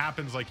 And if it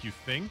happens like you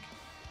think,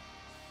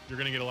 you're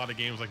going to get a lot of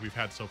games like we've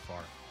had so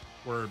far,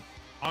 where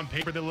on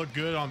paper they look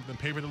good, on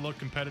paper they look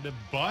competitive,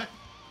 but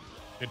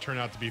it turned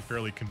out to be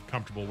fairly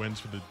comfortable wins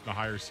for the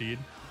higher seed.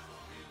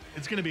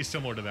 It's going to be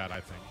similar to that,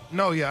 I think.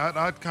 No, yeah,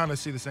 I kind of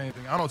see the same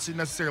thing. I don't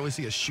necessarily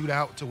see a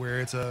shootout to where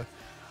it's a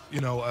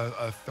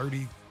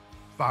 35-32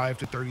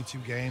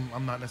 game.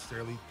 I'm not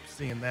necessarily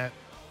seeing that,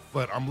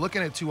 but I'm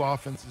looking at two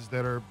offenses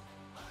that are,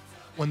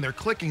 when they're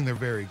clicking, they're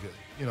very good.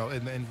 You know,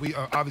 and we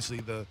are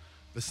obviously the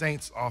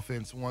Saints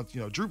offense once,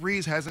 Drew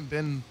Brees hasn't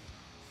been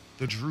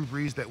the Drew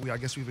Brees that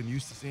we've been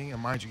used to seeing.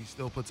 And mind you, he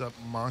still puts up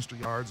monster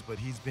yards, but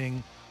he's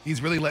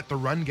really let the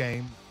run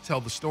game tell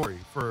the story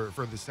for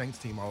the Saints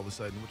team all of a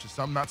sudden, which is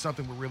not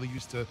something we're really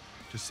used to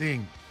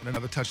seeing. And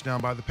another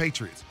touchdown by the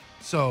Patriots.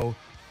 So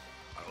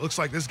it looks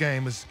like this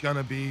game is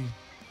gonna be.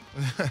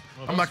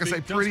 I'm not gonna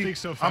say pretty. Speak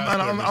so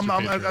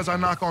fast As I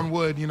knock on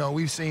wood,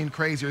 we've seen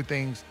crazier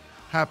things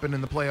happen in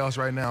the playoffs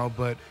right now,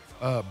 but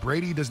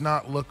Brady does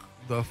not look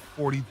the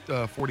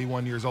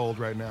 41 years old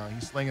right now.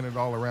 He's slinging it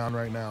all around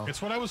right now.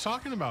 It's what I was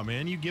talking about,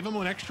 man. You give him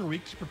an extra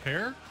week to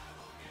prepare,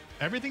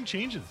 everything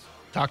changes.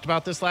 Talked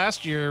about this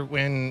last year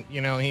when,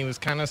 he was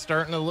kind of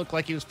starting to look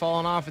like he was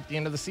falling off at the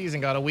end of the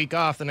season, got a week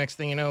off. The next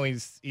thing you know,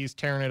 he's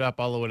tearing it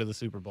up all the way to the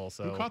Super Bowl.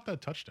 So Who caught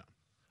that touchdown?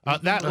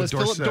 that was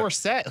Dorsett. Philip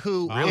Dorsett,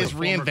 who Really? is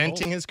Former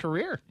reinventing Colt? his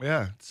career.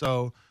 Yeah.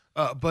 So,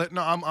 but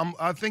no,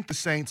 I think the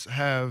Saints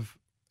have,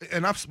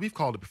 and we've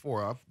called it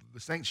before. The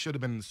Saints should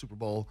have been in the Super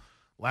Bowl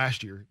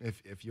last year,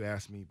 if you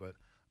ask me. But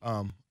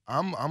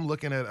I'm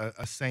looking at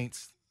a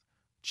Saints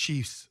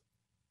Chiefs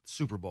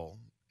Super Bowl,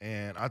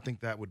 and I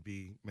think that would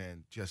be,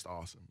 man, just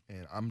awesome.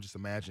 And I'm just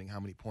imagining how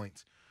many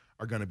points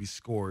are going to be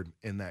scored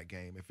in that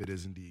game if it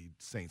is indeed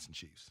Saints and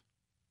Chiefs.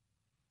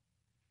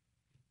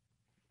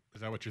 Is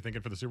that what you're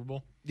thinking for the Super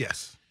Bowl?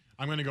 Yes.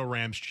 I'm going to go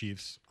Rams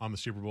Chiefs on the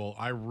Super Bowl.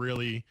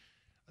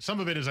 Some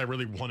of it is I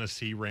really want to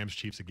see Rams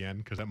Chiefs again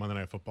because that Monday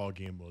Night Football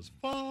game was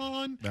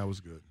fun. That was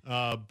good.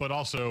 But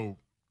also,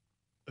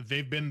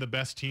 they've been the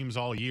best teams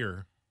all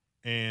year.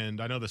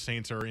 And I know the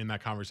Saints are in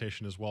that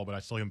conversation as well, but I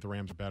still think the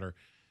Rams are better.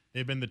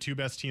 They've been the two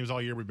best teams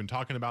all year. We've been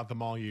talking about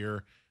them all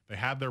year. They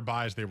had their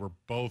buys. They were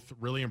both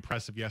really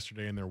impressive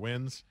yesterday in their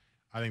wins.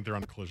 I think they're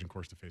on a collision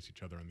course to face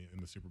each other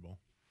in the Super Bowl.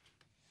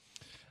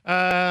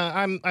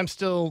 I'm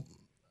still.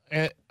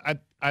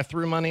 I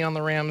threw money on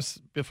the Rams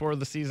before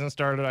the season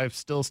started. I'm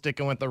still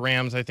sticking with the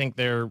Rams. I think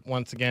they're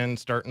once again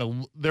starting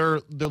to. They're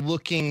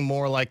looking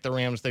more like the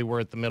Rams they were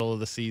at the middle of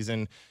the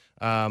season.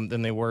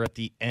 than they were at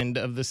the end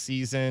of the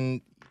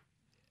season.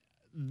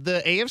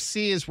 The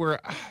AFC is where,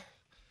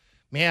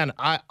 man,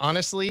 I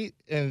honestly,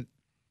 and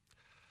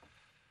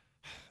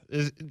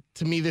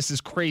to me, this is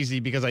crazy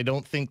because I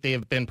don't think they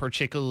have been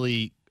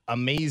particularly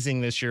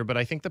amazing this year, but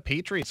I think the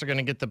Patriots are going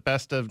to get the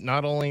best of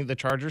not only the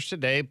Chargers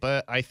today,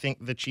 but I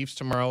think the Chiefs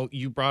tomorrow.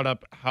 You brought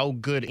up how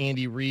good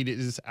Andy Reid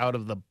is out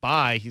of the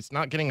bye. He's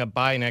not getting a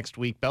bye next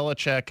week.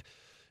 Belichick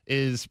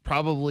is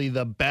probably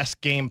the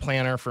best game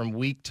planner from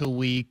week to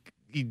week.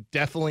 He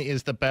definitely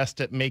is the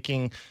best at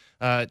making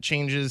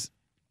changes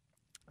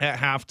at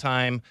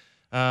halftime.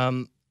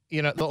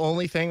 The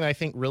only thing that I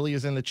think really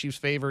is in the Chiefs'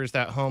 favor is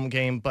that home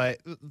game, but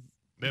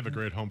they have a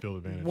great home field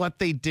advantage. What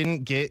they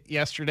didn't get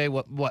yesterday,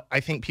 what I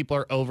think people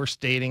are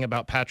overstating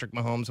about Patrick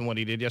Mahomes and what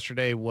he did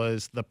yesterday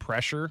was the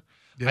pressure.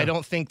 Yeah. I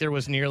don't think there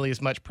was nearly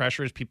as much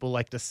pressure as people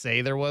like to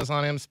say there was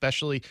on him,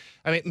 especially,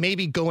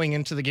 maybe going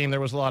into the game there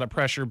was a lot of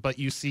pressure, but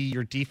you see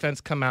your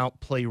defense come out,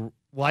 play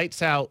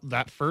lights out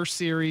that first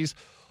series,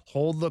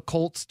 hold the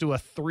Colts to a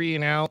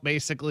 3-and-out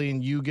basically,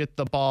 and you get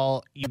the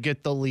ball, you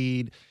get the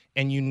lead,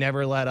 and you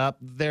never let up.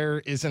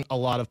 There isn't a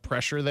lot of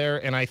pressure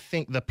there, and I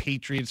think the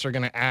Patriots are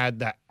going to add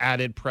that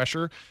added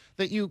pressure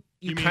that you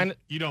kind of.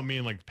 You don't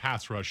mean like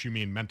pass rush, you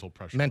mean mental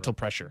pressure. Mental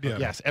pressure. Yeah.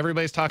 Yes,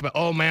 everybody's talking about,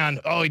 oh man,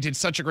 he did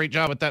such a great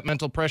job with that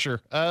mental pressure.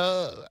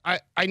 I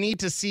need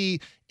to see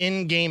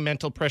in-game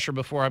mental pressure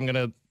before I'm going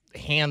to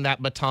hand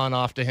that baton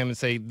off to him and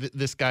say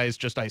this guy is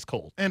just ice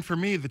cold. And for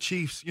me, the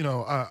Chiefs,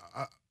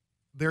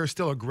 they're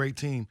still a great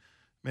team.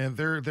 Man,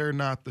 they're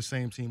not the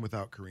same team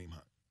without Kareem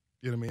Hunt.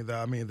 You know what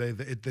I mean?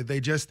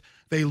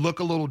 They look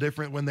a little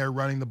different when they're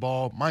running the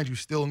ball. Mind you,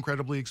 still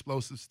incredibly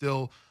explosive,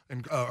 still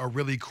a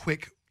really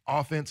quick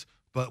offense.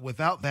 But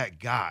without that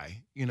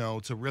guy,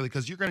 to really,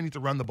 because you're going to need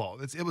to run the ball.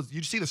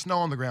 You see the snow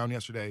on the ground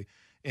yesterday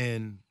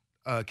in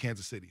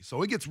Kansas City,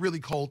 so it gets really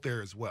cold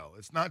there as well.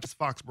 It's not just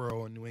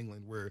Foxborough and New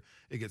England where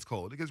it gets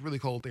cold. It gets really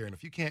cold there, and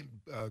if you can't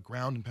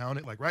ground and pound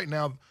it, like right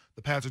now,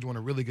 the Pats are doing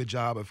a really good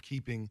job of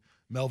keeping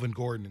Melvin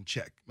Gordon in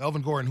check.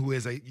 Melvin Gordon,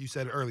 you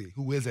said it earlier,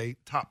 who is a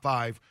top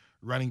 5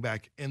 running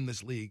back in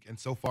this league, and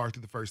so far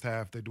through the first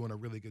half, they're doing a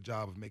really good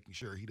job of making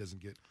sure he doesn't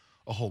get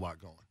a whole lot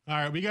going. All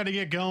right, we got to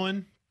get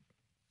going.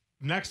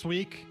 Next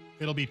week,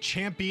 it'll be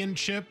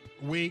championship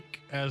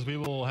week, as we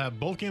will have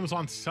both games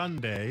on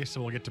Sunday,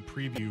 so we'll get to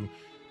preview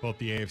both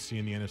the AFC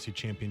and the NFC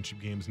championship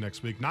games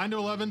next week. 9 to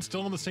 11,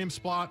 still in the same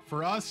spot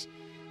for us,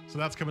 so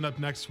that's coming up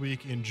next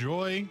week.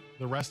 Enjoy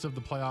the rest of the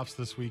playoffs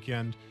this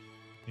weekend,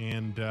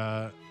 and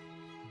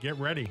get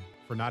ready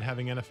for not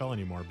having NFL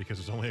anymore because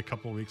there's only a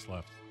couple weeks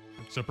left.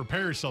 So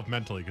prepare yourself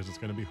mentally because it's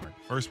going to be hard.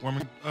 First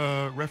woman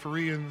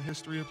referee in the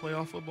history of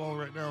playoff football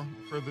right now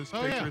for this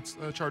Patriots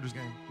Chargers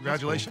game.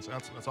 Congratulations.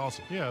 That's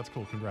awesome. Yeah, that's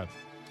cool. Congrats.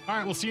 All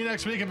right, we'll see you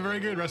next week. Have a very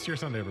good rest of your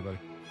Sunday, everybody.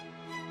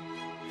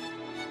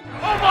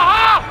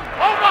 Omaha!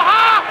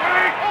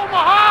 Omaha!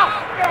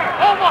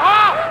 Omaha!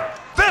 Omaha!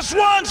 This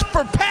one's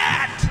for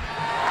Pat!